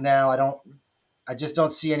like he is now, I just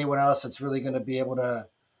don't see anyone else that's really going to be able to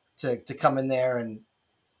come in there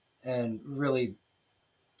and really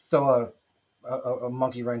throw a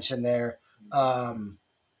monkey wrench in there.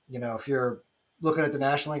 If you're looking at the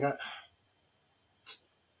National League,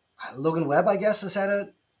 Logan Webb, I guess, has had a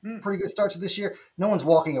pretty good start to this year. No one's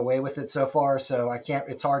walking away with it so far, so I can't.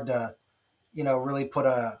 It's hard to, really put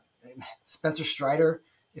a Spencer Strider,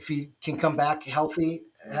 if he can come back healthy,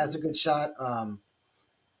 has a good shot.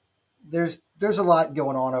 There's a lot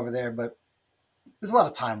going on over there, but there's a lot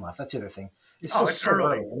of time left. That's the other thing. It's still It's so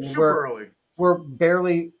early. early. I mean, Super early. We're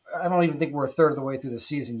barely. I don't even think we're a third of the way through the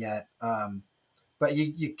season yet. But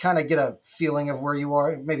you kind of get a feeling of where you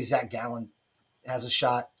are. Maybe Zach Gallen has a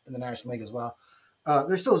shot in the National League as well.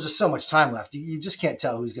 There's still just so much time left. You just can't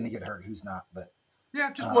tell who's going to get hurt, who's not. But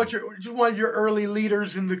yeah, just one of your early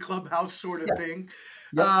leaders in the clubhouse sort of thing.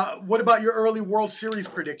 Yep. What about your early World Series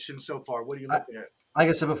predictions so far? What are you looking at? Like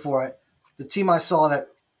I said before, the team I saw that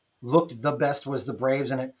looked the best was the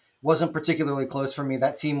Braves, and it wasn't particularly close for me.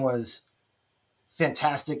 That team was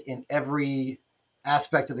fantastic in every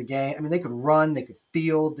aspect of the game. I mean, they could run, they could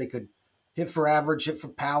field, they could hit for average, hit for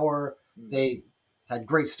power. They had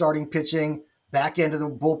great starting pitching. Back end of the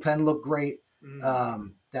bullpen looked great.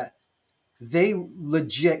 That they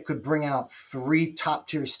legit could bring out 3 top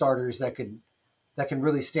tier starters that can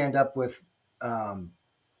really stand up with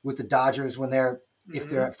the Dodgers when if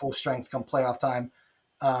they're at full strength come playoff time.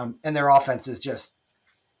 And their offense is just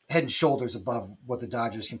head and shoulders above what the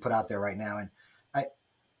Dodgers can put out there right now. And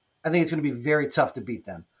I think it's going to be very tough to beat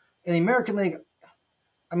them. In the American League,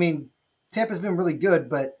 I mean, Tampa's been really good,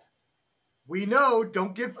 but we know,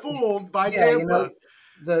 don't get fooled by yeah, Tampa. you know,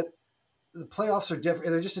 the playoffs are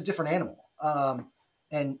different. They're just a different animal.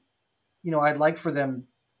 And you know, I'd like for them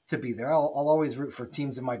to be there. I'll always root for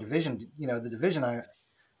teams in my division. You know, the division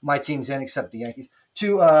my team's in, except the Yankees,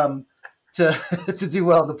 to to do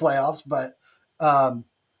well in the playoffs. But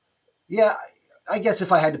yeah, I guess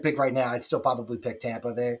if I had to pick right now, I'd still probably pick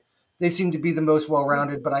Tampa. They seem to be the most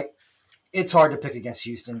well-rounded, but it's hard to pick against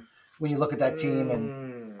Houston when you look at that team.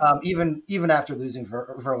 And even after losing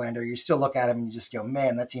Verlander, you still look at him and you just go,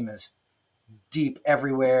 man, that team is deep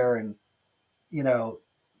everywhere. And, you know,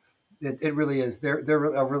 it really is. They're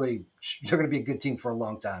going to be a good team for a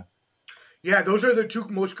long time. Yeah, those are the two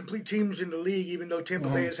most complete teams in the league, even though Tampa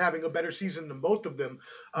Bay is having a better season than both of them.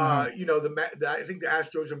 You know, I think the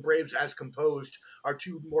Astros and Braves, as composed, are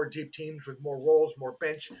two more deep teams with more roles, more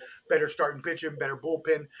bench, better starting pitching, better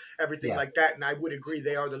bullpen, everything like that. And I would agree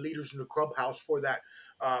they are the leaders in the clubhouse for that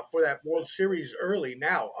World Series early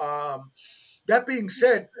now. That being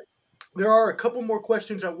said, there are a couple more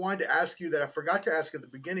questions I wanted to ask you that I forgot to ask at the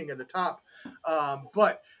beginning at the top.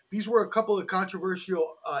 But these were a couple of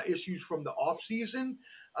controversial issues from the offseason.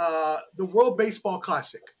 The World Baseball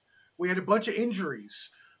Classic. We had a bunch of injuries.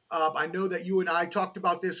 I know that you and I talked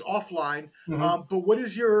about this offline. But what are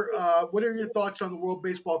your thoughts on the World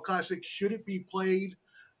Baseball Classic? Should it be played?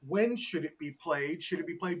 When should it be played? Should it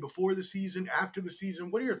be played before the season, after the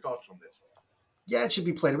season? What are your thoughts on this? Yeah, it should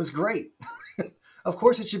be played. It was great. Of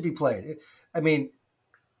course it should be played. I mean,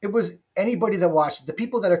 it was anybody that watched it. The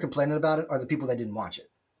people that are complaining about it are the people that didn't watch it,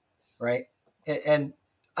 right? And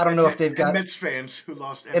I don't know if they've got Mets fans who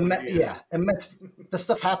lost. And Mets. The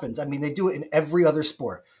stuff happens. I mean, they do it in every other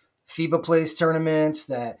sport. FIBA plays tournaments,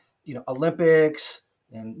 that Olympics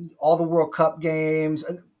and all the World Cup games.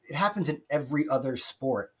 It happens in every other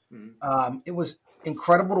sport. It was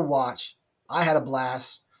incredible to watch. I had a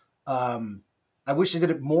blast. I wish they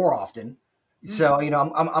did it more often. So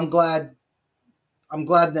I'm glad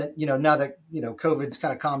that now that COVID's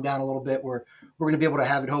kind of calmed down a little bit, we're going to be able to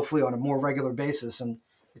have it hopefully on a more regular basis, and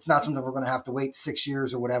it's not something we're going to have to wait 6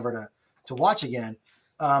 years or whatever to watch again.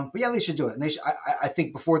 But yeah, they should do it, and I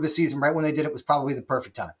think before the season, right when they did it, was probably the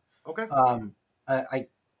perfect time. Okay.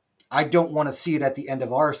 I don't want to see it at the end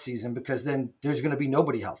of our season, because then there's going to be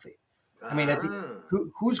nobody healthy. I mean,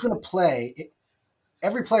 who's going to play?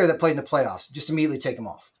 Every player that played in the playoffs, just immediately take them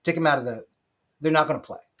off, take them out of the. They're not going to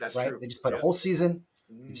play. That's right. True. They just played a whole season.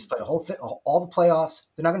 They just played a whole thing, all the playoffs.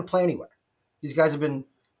 They're not going to play anywhere. These guys have been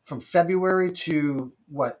from February to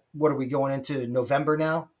what are we going into November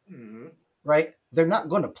now? Right. They're not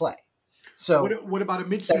going to play. So what about a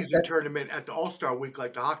midseason tournament at the All-Star week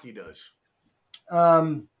like the hockey does?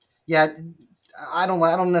 Yeah, I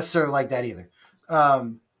don't necessarily like that either.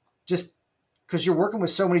 Just because you're working with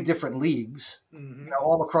so many different leagues,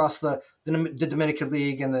 all across the Dominican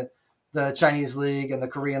League and the Chinese League and the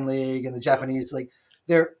Korean League and the Japanese League.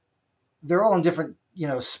 They're all in different,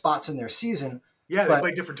 spots in their season. Yeah, they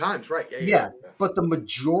play different times, right? Yeah. But the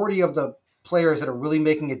majority of the players that are really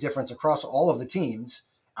making a difference across all of the teams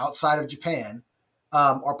outside of Japan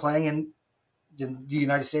are playing in the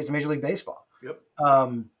United States Major League Baseball. Yep.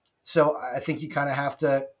 So I think you kind of have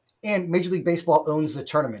to, and Major League Baseball owns the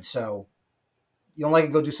tournament, so you don't like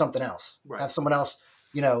it, go do something else. Right. Have someone else,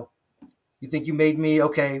 you think you made me,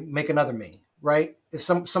 okay, make another me, right? If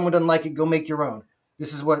someone doesn't like it, go make your own.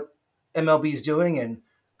 This is what MLB is doing, and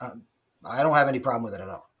I don't have any problem with it at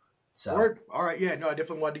all. So, Word. All right, yeah, no, I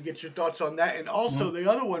definitely wanted to get your thoughts on that. And also the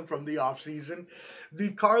other one from the offseason,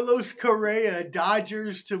 the Carlos Correa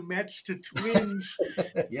Dodgers to Mets to Twins,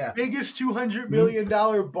 biggest $200 million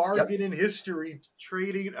bargain in history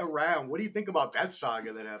trading around. What do you think about that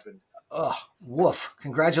saga that happened? Woof.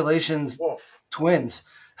 Congratulations, Woof. Twins.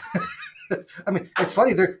 I mean, it's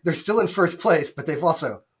funny. They're still in first place, but they've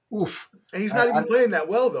also oof. And he's not even playing that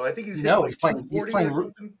well, though. I think he's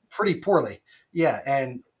playing pretty poorly. Yeah,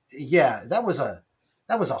 and that was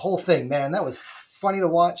a whole thing, man. That was funny to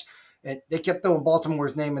watch. They kept throwing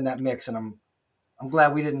Baltimore's name in that mix, and I'm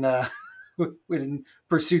glad we didn't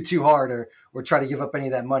pursue too hard or try to give up any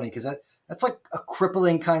of that money, because that's like a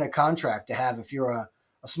crippling kind of contract to have if you're a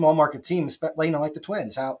small market team, like the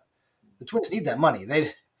Twins. How the Twins need that money.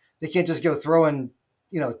 They can't just go throwing,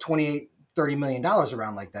 $28, $30 million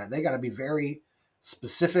around like that. They got to be very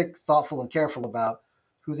specific, thoughtful, and careful about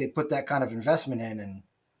who they put that kind of investment in. And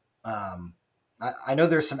I know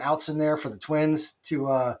there's some outs in there for the Twins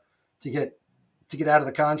to get out of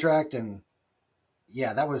the contract. And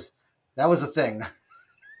yeah, that was a thing.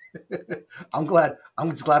 I'm glad. I'm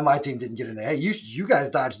just glad my team didn't get in there. Hey, you guys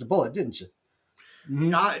dodged the bullet, didn't you?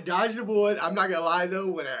 Dodged the bullet. I'm not gonna lie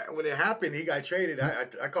though. When it happened, he got traded.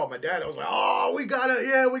 I called my dad. I was like, "Oh, we got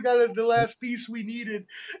the last piece we needed."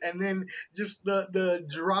 And then just the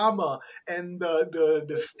drama and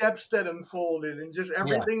the steps that unfolded and just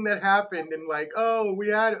everything that happened and like, oh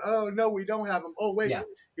no, we don't have him. Oh wait,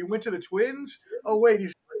 he went to the Twins. Oh wait,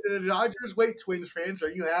 he's to the Dodgers. Wait, Twins fans, are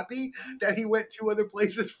you happy that he went 2 other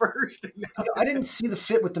places first? I didn't see the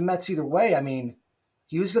fit with the Mets either way. I mean,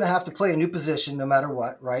 he was going to have to play a new position no matter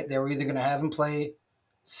what, right? They were either going to have him play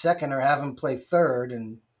second or have him play third.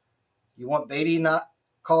 And you want Beatty not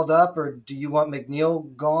called up, or do you want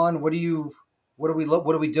McNeil gone? What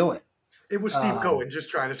are we doing? It was Steve Cohen just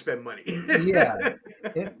trying to spend money. You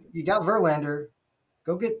got Verlander.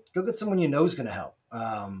 Go get someone you know is going to help.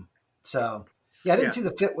 I didn't see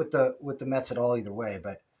the fit with the Mets at all either way,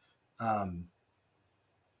 but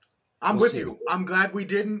I'm with you. I'm glad we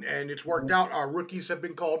didn't, and it's worked out. Our rookies have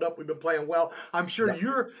been called up. We've been playing well. I'm sure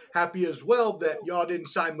you're happy as well that y'all didn't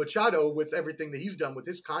sign Machado with everything that he's done with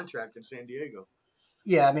his contract in San Diego.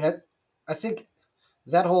 Yeah, I mean, I think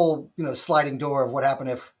that whole sliding door of what happened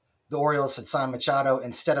if the Orioles had signed Machado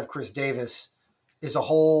instead of Chris Davis is a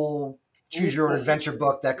whole choose your own adventure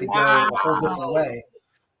book that could go a whole different way.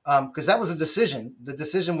 Because that was a decision. The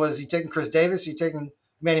decision was you taking Chris Davis, you taking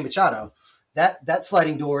Manny Machado. That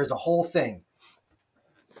sliding door is a whole thing.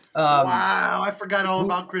 Wow, I forgot all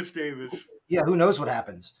about Chris Davis. Yeah, who knows what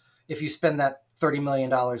happens if you spend that $30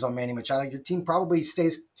 million on Manny Machado? Your team probably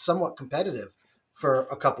stays somewhat competitive for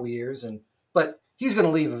a couple years, but he's going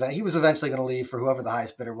to leave. He was eventually going to leave for whoever the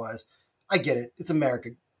highest bidder was. I get it. It's America.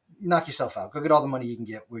 Knock yourself out. Go get all the money you can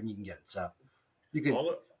get when you can get it. So you could,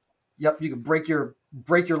 you could break your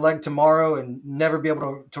leg tomorrow and never be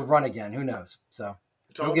able to run again. Who knows? So.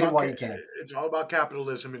 Go get it while you can. It's all about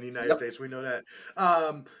capitalism in the United States. We know that.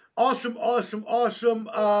 Awesome.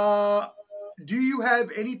 Do you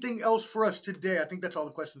have anything else for us today? I think that's all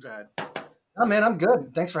the questions I had. Oh man, I'm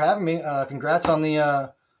good. Thanks for having me. Congrats on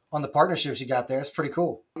the partnerships you got there. It's pretty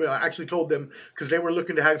cool. I actually told them because they were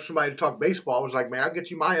looking to have somebody to talk baseball. I was like, man, I'll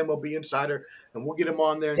get you my MLB insider and we'll get him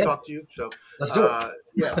on there and talk to you. So let's do it.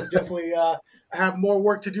 Yeah, definitely have more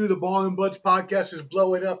work to do. The Ball and Buds podcast is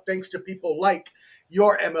blowing up thanks to people like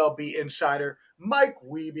your MLB insider, Mike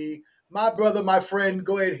Wheby, my brother, my friend.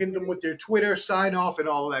 Go ahead and hit them with your Twitter, sign off, and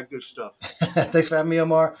all of that good stuff. Thanks for having me,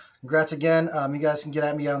 Omar. Congrats again. You guys can get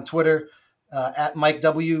at me on Twitter at Mike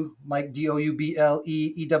W, Mike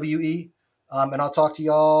DOUBLEEWE. And I'll talk to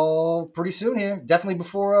y'all pretty soon here. Definitely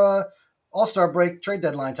before All-Star break, trade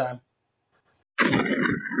deadline time.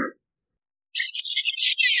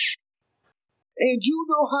 And you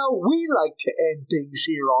know how we like to end things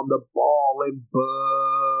here on the Ball and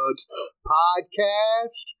Buds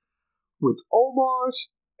podcast with Omar's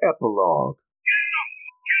Epilogue.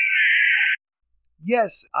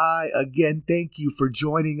 Yes, I again thank you for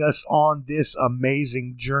joining us on this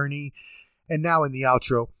amazing journey. And now in the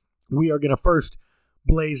outro, we are going to first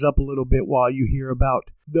blaze up a little bit while you hear about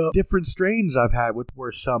the different strains I've had, which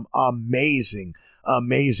were some amazing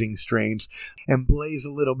strains, and blaze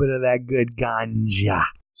a little bit of that good ganja.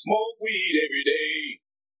 Smoke weed every day.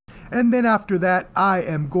 And then after that, I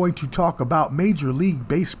am going to talk about Major League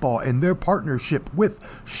Baseball and their partnership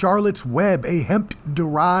with Charlotte's Web, a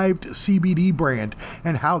hemp-derived CBD brand,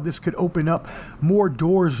 and how this could open up more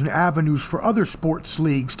doors and avenues for other sports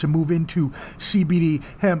leagues to move into CBD,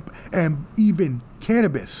 hemp, and even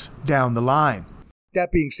cannabis down the line.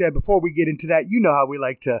 That being said, before we get into that, you know how we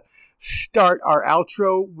like to start our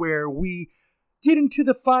outro, where we get into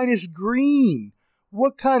the finest green.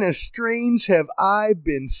 What kind of strains have I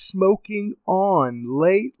been smoking on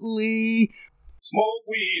lately? Smoke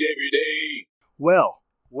weed every day. Well.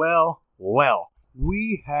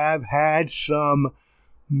 We have had some...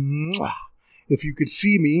 If you could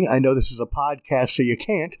see me, I know this is a podcast, so you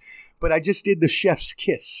can't, but I just did the chef's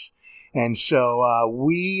kiss. And so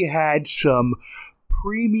we had some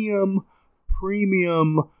premium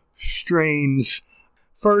strains.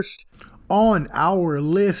 First on our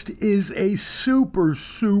list is a super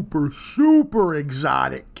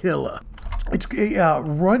exotic killer. It's a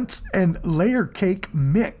runt and layer cake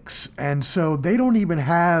mix. And so they don't even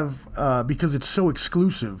have, because it's so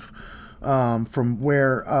exclusive from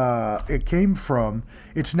where it came from,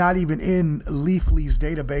 it's not even in Leafly's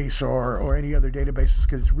database or any other databases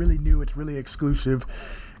because it's really new, it's really exclusive.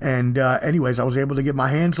 And anyways, I was able to get my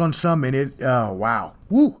hands on some, and it, wow.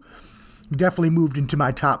 Woo! definitely moved into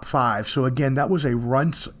my top 5. So again, that was a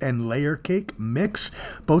runts and layer cake mix.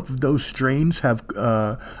 Both of those strains have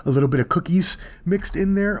a little bit of cookies mixed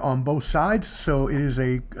in there on both sides. So it is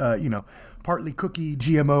a, partly cookie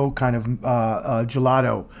GMO kind of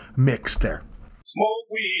gelato mix there.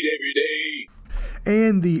 Smoke weed every day.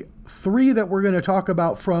 And the 3 that we're going to talk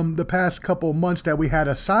about from the past couple months that we had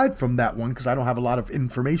aside from that one, because I don't have a lot of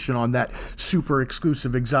information on that super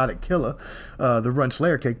exclusive exotic killer, the Runts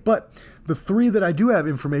Layer Cake. But the 3 that I do have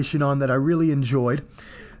information on that I really enjoyed.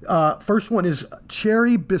 First one is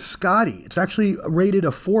Cherry Biscotti. It's actually rated a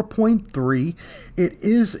 4.3. It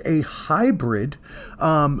is a hybrid,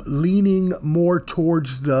 leaning more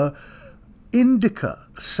towards the indica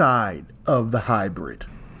side of the hybrid.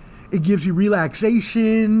 It gives you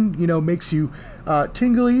relaxation, makes you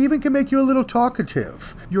tingly, even can make you a little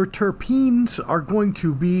talkative. Your terpenes are going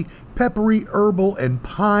to be peppery, herbal, and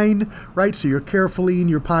pine, right? So your caryophyllene,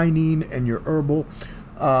 your pinene, and your herbal.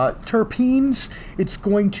 Terpenes, it's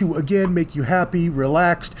going to, again, make you happy,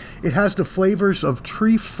 relaxed. It has the flavors of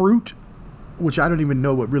tree fruit, which I don't even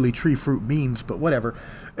know what really tree fruit means, but whatever.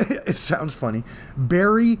 It sounds funny.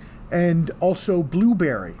 Berry and also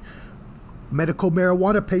blueberry. Medical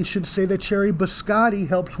marijuana patients say that Cherry Biscotti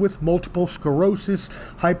helps with multiple sclerosis,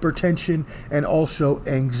 hypertension, and also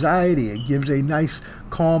anxiety. It gives a nice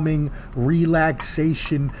calming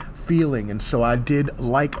relaxation feeling, and so I did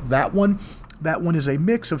like that one. That one is a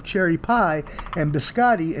mix of cherry pie and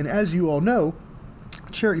biscotti, and as you all know,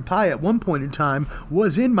 cherry pie at one point in time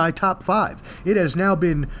was in my top 5. It has now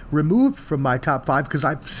been removed from my top 5 because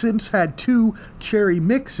I've since had 2 cherry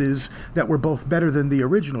mixes that were both better than the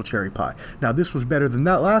original cherry pie. Now this was better than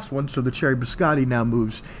that last one, so the cherry biscotti now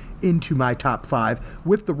moves into my top 5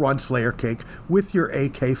 with the Runts Layer Cake, with your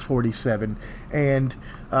AK-47, and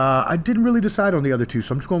I didn't really decide on the other 2,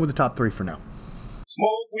 so I'm just going with the top 3 for now.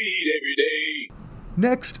 Smoke weed every day.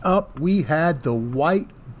 Next up, we had the White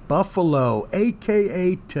Buffalo,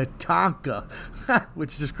 aka Tatanka,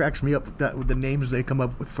 which just cracks me up with the names they come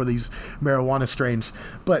up with for these marijuana strains.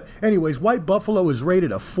 But anyways, White Buffalo is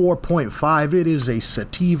rated a 4.5. It is a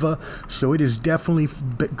sativa, so it is definitely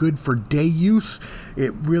good for day use.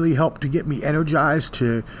 It really helped to get me energized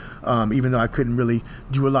to, even though I couldn't really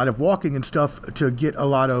do a lot of walking and stuff, to get a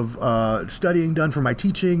lot of studying done for my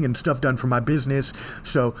teaching and stuff done for my business.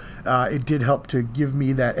 So it did help to give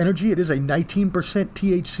me that energy. It is a 19%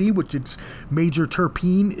 THC, which its major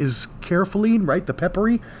terpene is caryophyllene, right? The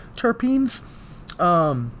peppery terpenes.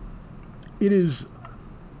 It is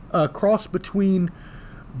a cross between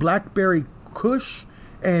Blackberry Kush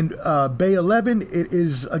and Bay 11. It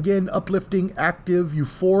is, again, uplifting, active,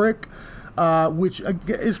 euphoric, which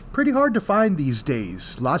is pretty hard to find these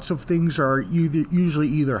days. Lots of things are usually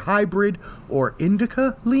either hybrid or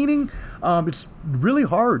indica leaning. It's really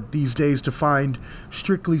hard these days to find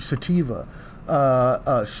strictly sativa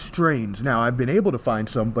strains. Now, I've been able to find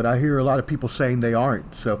some, but I hear a lot of people saying they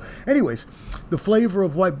aren't. So anyways, the flavor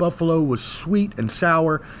of White Buffalo was sweet and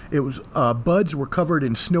sour. It was buds were covered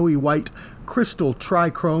in snowy white crystal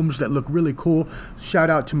trichromes that look really cool. Shout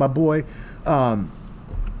out to my boy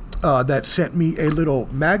that sent me a little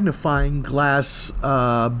magnifying glass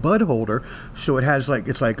bud holder. So it has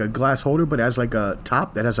it's like a glass holder, but it has like a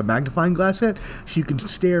top that has a magnifying glass in it, so you can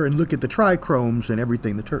stare and look at the trichromes and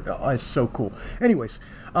everything. It's so cool. Anyways,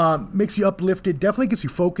 makes you uplifted, definitely gets you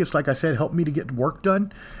focused. Like I said, helped me to get work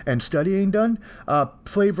done and studying done.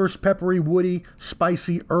 Flavors: peppery, woody,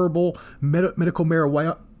 spicy, herbal, medical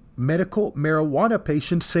marijuana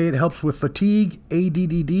patients say it helps with fatigue,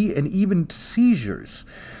 ADD, and even seizures.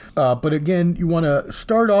 But again, you want to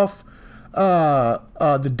start off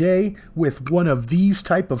the day with one of these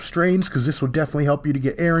type of strains, because this will definitely help you to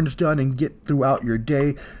get errands done and get throughout your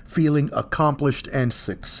day feeling accomplished and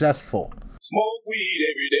successful. Smoke weed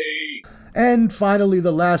every day. And finally,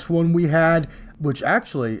 the last one we had, which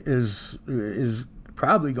actually is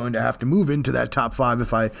probably going to have to move into that top 5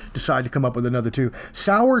 if I decide to come up with another 2.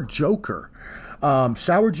 Sour Joker.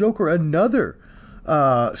 Sour Joker, another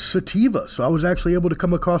sativa. So I was actually able to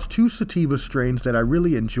come across 2 sativa strains that I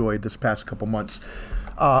really enjoyed this past couple months.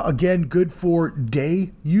 Again, good for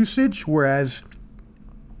day usage, whereas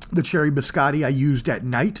the Cherry Biscotti I used at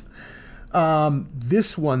night.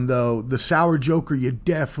 This one, though, the Sour Joker, you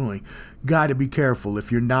definitely got to be careful.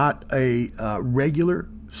 If you're not a regular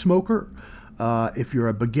smoker, if you're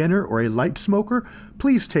a beginner or a light smoker,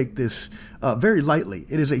 please take this very lightly.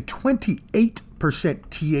 It is a 28%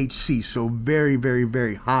 THC, so very, very,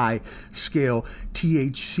 very high scale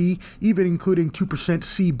THC, even including 2%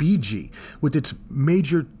 CBG, with its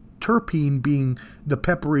major terpene being the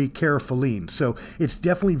peppery carafilene. So it's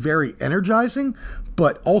definitely very energizing,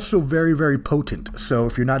 but also very, very potent. So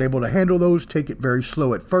if you're not able to handle those, take it very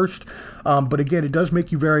slow at first. But again, it does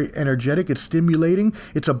make you very energetic. It's stimulating.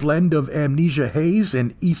 It's a blend of Amnesia Haze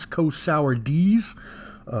and East Coast Sour D's.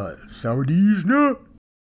 Sour D's, no.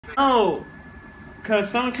 Oh, cause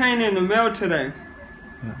some came in the mail today.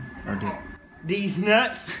 Yeah, I did. These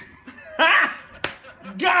nuts.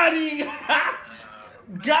 Got him.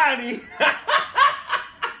 Got him.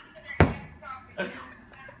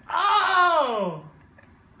 Oh.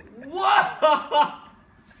 Whoa.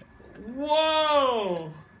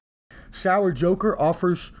 Whoa. Sour Joker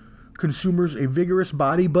offers consumers a vigorous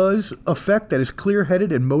body buzz effect that is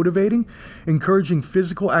clear-headed and motivating, encouraging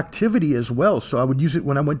physical activity as well. So I would use it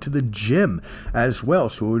when I went to the gym as well.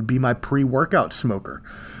 So it would be my pre-workout smoker.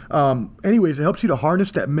 Anyways, it helps you to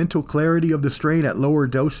harness that mental clarity of the strain at lower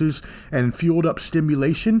doses and fueled up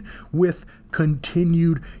stimulation with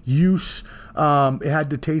continued use. It had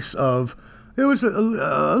the taste of... It was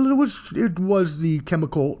the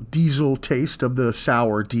chemical diesel taste of the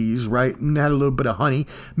sour D's, right? And had a little bit of honey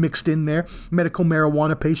mixed in there. Medical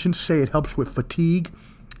marijuana patients say it helps with fatigue,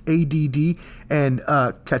 ADD, and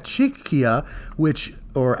cachexia, which,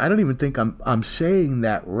 or I don't even think I'm saying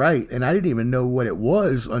that right, and I didn't even know what it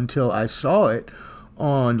was until I saw it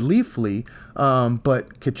on Leafly.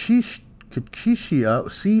 But cachexia,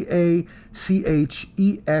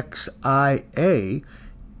 CACHEXIA.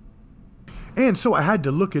 And so I had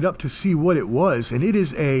to look it up to see what it was, and it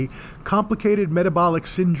is a complicated metabolic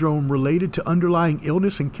syndrome related to underlying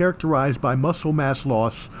illness and characterized by muscle mass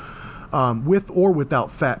loss with or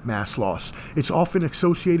without fat mass loss. It's often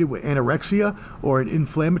associated with anorexia or an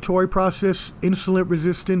inflammatory process, insulin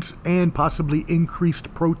resistance, and possibly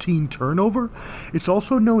increased protein turnover. It's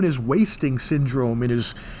also known as wasting syndrome. It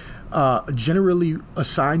is generally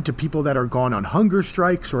assigned to people that are gone on hunger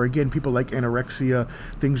strikes, or again, people like anorexia,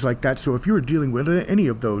 things like that. So if you're dealing with any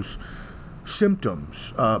of those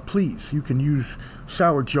symptoms, please, you can use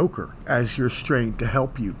Sour Joker as your strain to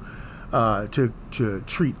help you to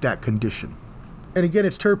treat that condition. And again,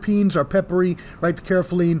 its terpenes are peppery, right? The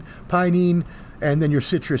carafilene, pinene, and then your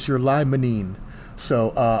citrus, your limonene.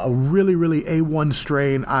 So a really, really A1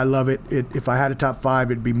 strain. I love it. If I had a top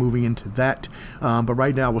 5, it'd be moving into that. But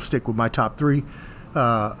right now, we'll stick with my top 3.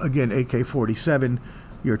 Again, AK-47,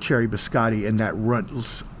 your cherry biscotti, and that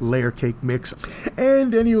Runt's layer cake mix.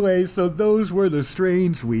 And anyway, so those were the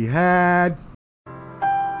strains we had.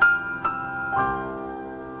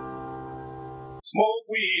 Smoke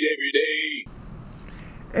weed every day.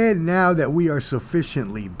 And now that we are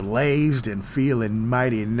sufficiently blazed and feeling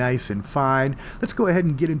mighty nice and fine, let's go ahead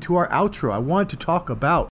and get into our outro. I want to talk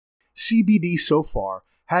about CBD so far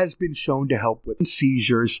has been shown to help with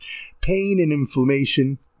seizures, pain and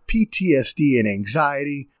inflammation, PTSD and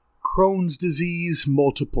anxiety, Crohn's disease,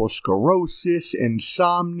 multiple sclerosis,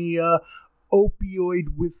 insomnia,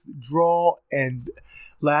 opioid withdrawal, and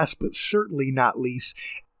last but certainly not least,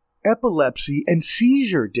 epilepsy and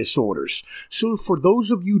seizure disorders. So for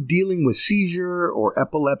those of you dealing with seizure or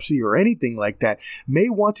epilepsy or anything like that, may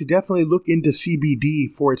want to definitely look into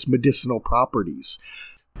CBD for its medicinal properties.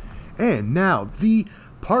 And now the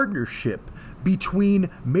partnership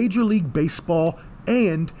between Major League Baseball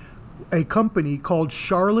and a company called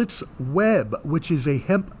Charlotte's Web, which is a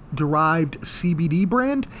hemp-derived CBD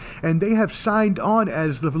brand, and they have signed on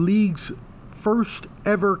as the league's first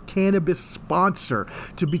ever cannabis sponsor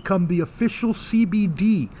to become the official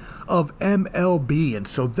CBD of MLB. And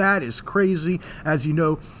so that is crazy. As you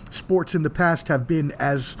know, sports in the past have been,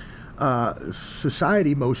 as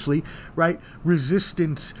society mostly, right,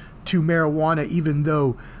 resistant to marijuana, even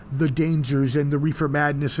though the dangers and the reefer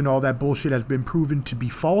madness and all that bullshit has been proven to be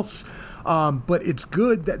false. But it's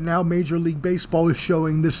good that now Major League Baseball is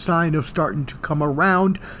showing this sign of starting to come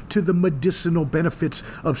around to the medicinal benefits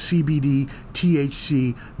of CBD,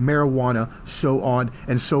 THC, marijuana, so on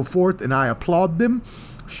and so forth. And I applaud them.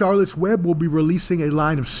 Charlotte's Web will be releasing a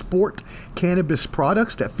line of sport cannabis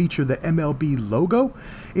products that feature the MLB logo.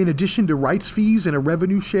 In addition to rights fees and a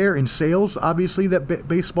revenue share in sales, obviously, that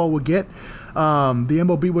baseball will get, the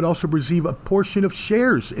MLB would also receive a portion of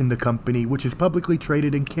shares in the company, which is publicly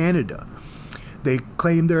traded in Canada. They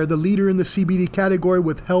claim they're the leader in the CBD category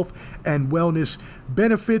with health and wellness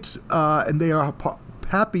benefits, and they are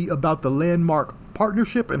happy about the landmark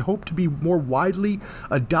partnership and hope to be more widely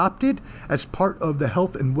adopted as part of the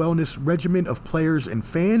health and wellness regimen of players and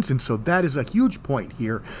fans. And so that is a huge point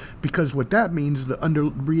here, because what that means,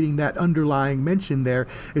 reading that underlying mention there,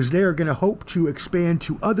 is they are going to hope to expand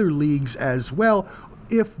to other leagues as well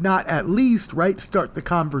if not at least, right, start the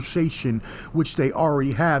conversation, which they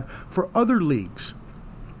already have, for other leagues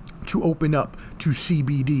to open up to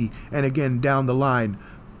CBD and, again, down the line,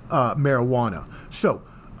 marijuana. So,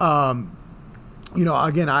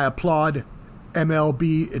 again, I applaud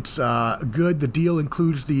MLB. It's good. The deal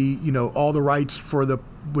includes all the rights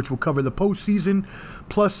which will cover the postseason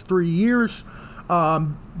plus 3 years.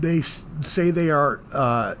 They say they are,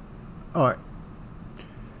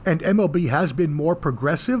 and MLB has been more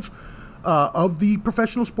progressive of the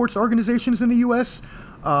professional sports organizations in the U.S.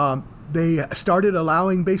 They started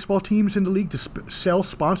allowing baseball teams in the league to sell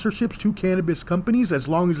sponsorships to cannabis companies as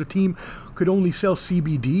long as the team could only sell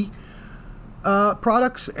CBD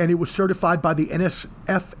products, and it was certified by the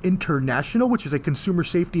NSF International, which is a consumer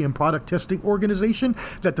safety and product testing organization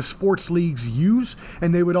that the sports leagues use,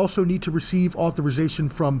 and they would also need to receive authorization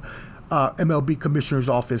from MLB Commissioner's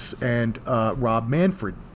Office and Rob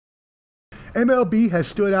Manfred. MLB has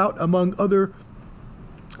stood out among other,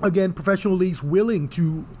 again, professional leagues willing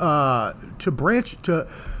to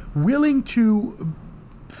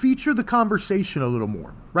feature the conversation a little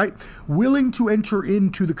more, right? Willing to enter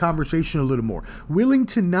into the conversation a little more, willing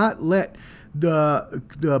to not let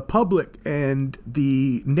the public and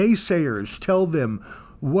the naysayers tell them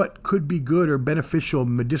what could be good or beneficial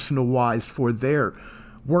medicinal wise for their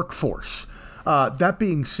workforce. That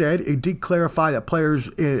being said, it did clarify that players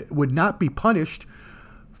would not be punished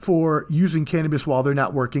for using cannabis while they're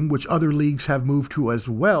not working, which other leagues have moved to as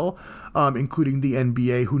well, including the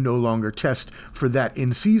NBA, who no longer test for that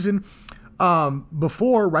in season.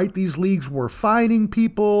 Before, right, these leagues were fining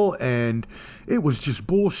people and it was just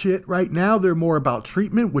bullshit. Right now, they're more about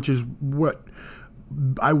treatment, which is what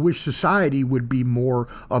I wish society would be more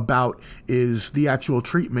about, is the actual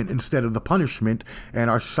treatment instead of the punishment, and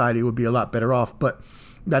our society would be a lot better off. But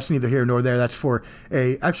that's neither here nor there. That's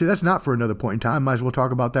that's not for another point in time. Might as well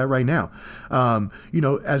talk about that right now.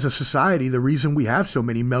 As a society, the reason we have so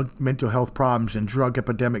many mental health problems and drug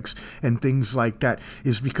epidemics and things like that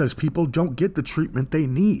is because people don't get the treatment they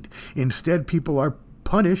need. Instead, people are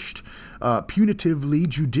punished punitively,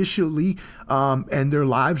 judicially, and their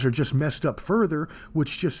lives are just messed up further,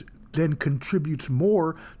 which just then contributes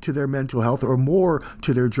more to their mental health or more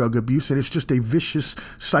to their drug abuse. And it's just a vicious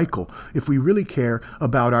cycle. If we really care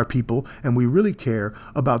about our people and we really care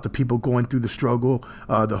about the people going through the struggle,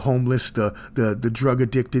 the homeless, the drug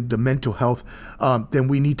addicted, the mental health, then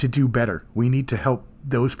we need to do better. We need to help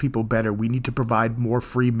those people better. We need to provide more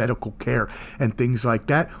free medical care and things like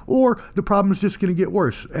that, or the problem is just going to get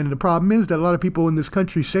worse. And the problem is that a lot of people in this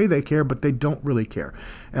country say they care, but they don't really care.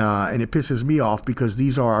 And it pisses me off because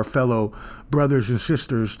these are our fellow brothers and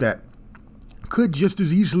sisters that could just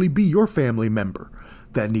as easily be your family member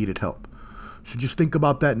that needed help. So just think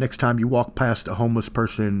about that next time you walk past a homeless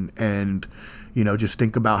person and, just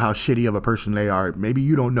think about how shitty of a person they are. Maybe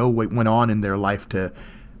you don't know what went on in their life to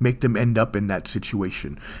make them end up in that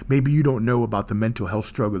situation. Maybe you don't know about the mental health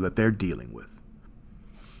struggle that they're dealing with.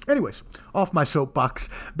 Anyways, off my soapbox,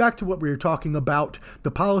 back to what we were talking about. The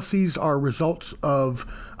policies are results of,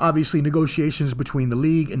 obviously, negotiations between the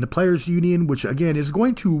league and the players' union, which, again, is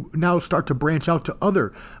going to now start to branch out to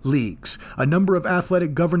other leagues. A number of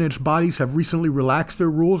athletic governance bodies have recently relaxed their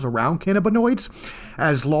rules around cannabinoids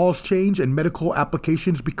as laws change and medical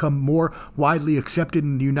applications become more widely accepted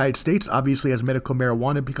in the United States, obviously, as medical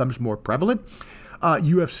marijuana becomes more prevalent.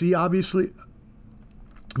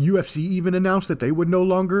 UFC even announced that they would no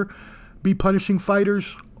longer be punishing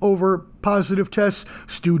fighters over positive tests.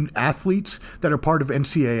 Student athletes that are part of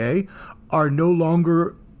NCAA are no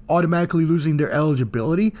longer automatically losing their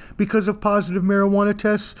eligibility because of positive marijuana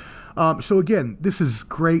tests. So again, this is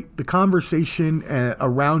great. The conversation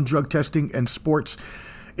around drug testing and sports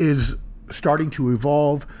is starting to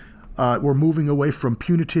evolve. We're moving away from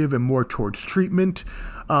punitive and more towards treatment.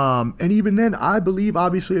 And even then, I believe,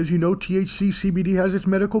 obviously, as you know, THC, CBD has its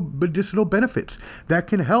medicinal benefits that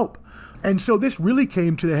can help. And so this really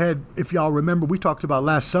came to the head, if y'all remember, we talked about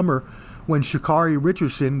last summer when Sha'Carri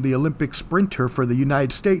Richardson, the Olympic sprinter for the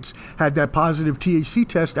United States, had that positive THC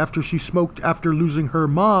test after she smoked after losing her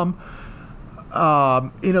mom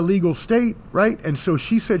in a legal state, right? And so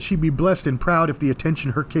she said she'd be blessed and proud if the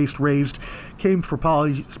attention her case raised came for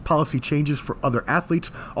policy changes for other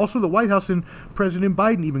athletes. Also, the White House and President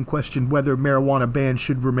Biden even questioned whether marijuana bans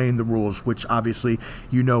should remain the rules, which obviously,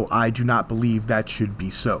 I do not believe that should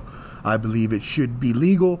be so. I believe it should be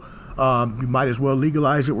legal. You might as well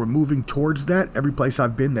legalize it. We're moving towards that. Every place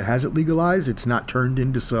I've been that has it legalized, it's not turned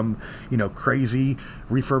into some, crazy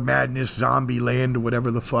reefer madness, zombie land, or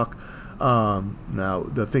whatever the fuck. Now,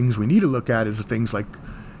 the things we need to look at is the things like,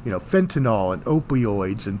 fentanyl and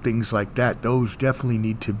opioids and things like that. Those definitely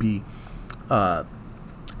need to be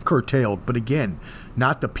curtailed. But again,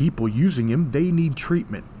 not the people using them. They need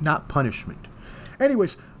treatment, not punishment.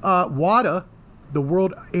 Anyways, WADA, the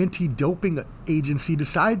World Anti-Doping Agency,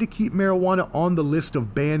 decided to keep marijuana on the list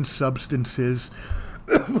of banned substances.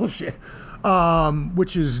 Bullshit.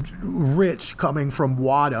 Which is rich coming from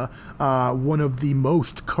WADA, one of the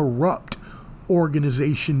most corrupt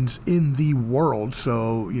organizations in the world.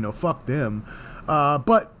 So, fuck them.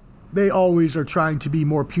 But they always are trying to be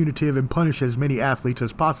more punitive and punish as many athletes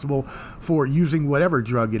as possible for using whatever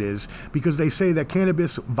drug it is, because they say that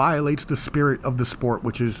cannabis violates the spirit of the sport,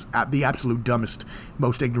 which is the absolute dumbest,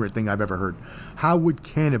 most ignorant thing I've ever heard. How would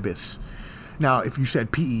cannabis... Now, if you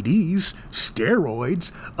said PEDs,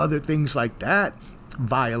 steroids, other things like that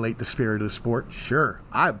violate the spirit of the sport, sure,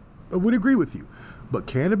 I would agree with you. But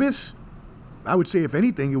cannabis, I would say, if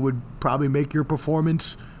anything, it would probably make your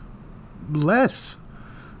performance less.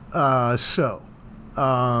 You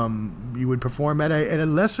would perform at a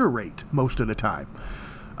lesser rate most of the time.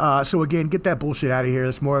 So again, get that bullshit out of here.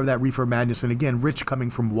 It's more of that reefer madness. And again, rich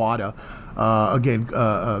coming from WADA.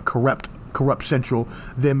 Corrupt Central,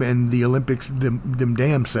 them and the Olympics, them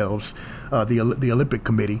damn selves, the Olympic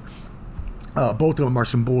Committee. Both of them are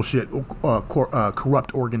some bullshit,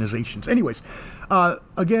 corrupt organizations. Anyways,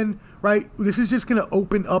 again, right, this is just going to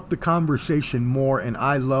open up the conversation more, and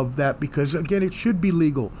I love that because, again, it should be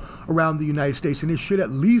legal around the United States, and it should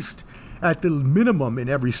at least, at the minimum in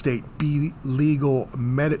every state, be legal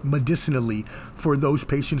medicinally for those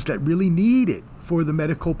patients that really need it for the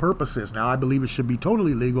medical purposes. Now, I believe it should be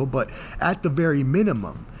totally legal, but at the very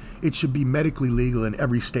minimum, it should be medically legal in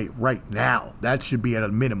every state right now. That should be at a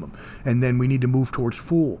minimum. And then we need to move towards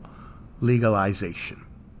full legalization.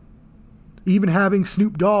 Even having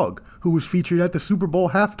Snoop Dogg, who was featured at the Super Bowl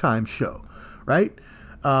halftime show, right?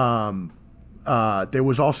 There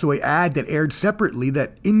was also an ad that aired separately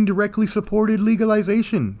that indirectly supported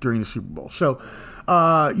legalization during the Super Bowl. So,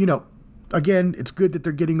 again, it's good that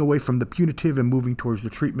they're getting away from the punitive and moving towards the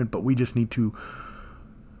treatment, but we just need to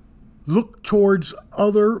look towards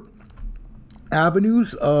other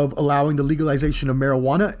avenues of allowing the legalization of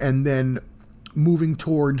marijuana and then moving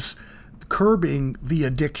towards curbing the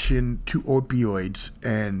addiction to opioids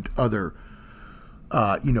and other,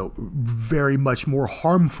 very much more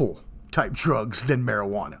harmful type drugs than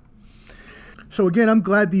marijuana. So again, I'm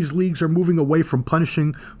glad these leagues are moving away from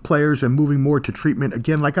punishing players and moving more to treatment.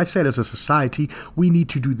 Again, like I said, as a society, we need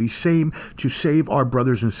to do the same to save our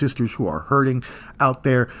brothers and sisters who are hurting out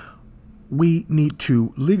there. We need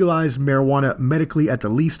to legalize marijuana medically at the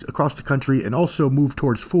least across the country and also move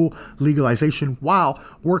towards full legalization while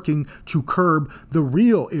working to curb the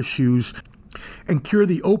real issues and cure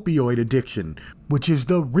the opioid addiction, which is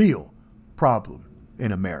the real problem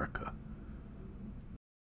in America.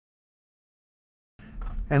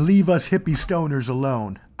 And leave us hippie stoners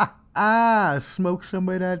alone. Smoke some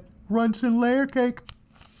of that Runson layer cake.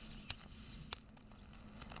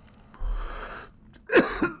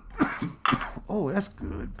 Oh, that's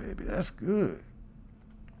good, baby. That's good.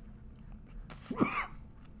 Smoke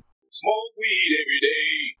weed every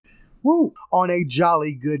day. Woo! On a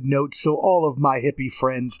jolly good note, so all of my hippie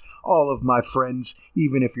friends, all of my friends,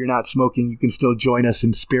 even if you're not smoking, you can still join us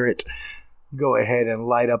in spirit. Go ahead and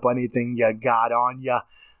light up anything you got on ya.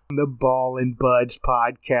 The Ball and Buds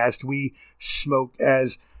podcast, we smoke,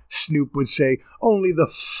 as Snoop would say, only the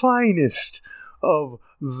finest of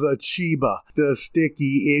the Chiba. The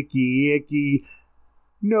sticky, icky,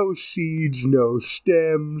 no seeds, no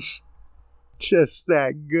stems, just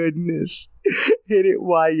that goodness. Hit it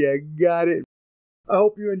while you got it. I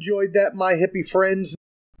hope you enjoyed that, my hippie friends.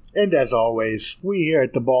 And as always, we here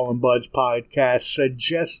at the Ball and Buds podcast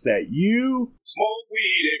suggest that you smoke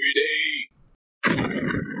weed every day.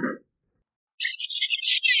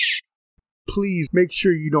 Please make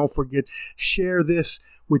sure you don't forget, share this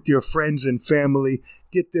with your friends and family.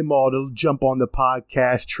 Get them all to jump on the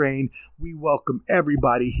podcast train. We welcome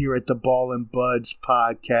everybody here at the Ball and Buds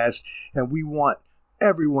podcast, and we want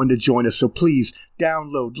everyone to join us. So please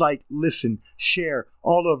download, like, listen, share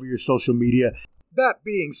all over your social media. That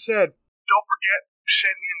being said, don't forget to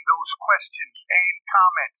send in those questions and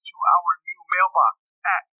comments to our new mailbox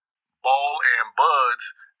at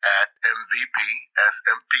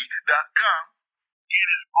ballandbuds@mvpsmp.com. Again,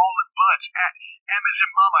 it's ballandbuds at M as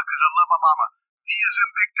in mama, because I love my mama. V as in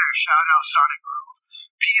Victor, shout out Sonic Groove.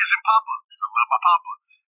 P as in Papa, because I love my papa.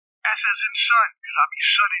 S as in son, because I be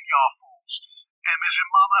sunning y'all fools. M as in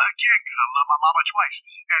mama again, because I love my mama twice.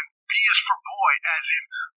 And B is for boy, as in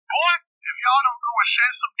boy, if y'all don't go and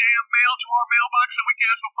send some damn mail to our mailbox so we can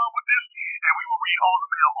have some fun with this, and we will read all the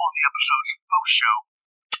mail on the episode's post-show.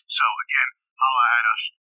 So, again, holla at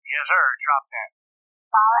us. Yes, sir. Drop that.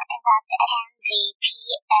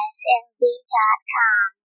 ballandbugsmvpsmv.com.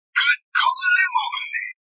 Good googly moogly.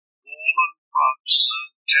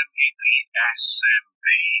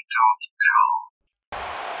 ballandbugsmvpsmv.com.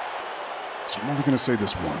 So I'm only going to say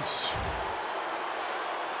this once.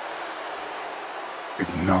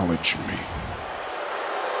 Acknowledge me.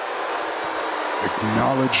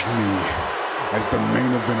 Acknowledge me as the main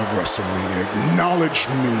event of WrestleMania. Acknowledge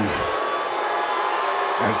me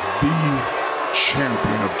as the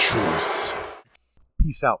champion of choice.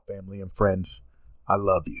 Peace out, family and friends. I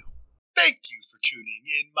love you. Thank you for tuning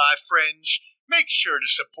in, my friends. Make sure to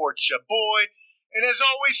support your boy, and as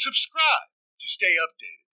always, subscribe to stay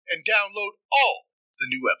updated and download all the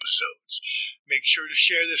new episodes. Make sure to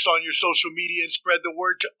share this on your social media and spread the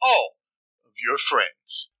word to all of your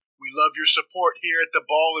friends. We love your support here at the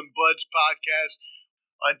Ball and Buds podcast.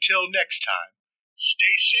 Until next time,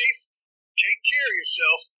 stay safe, take care of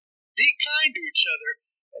yourself, be kind to each other,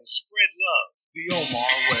 and spread love the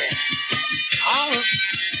Omar way. Holla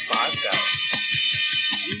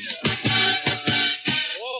 5000.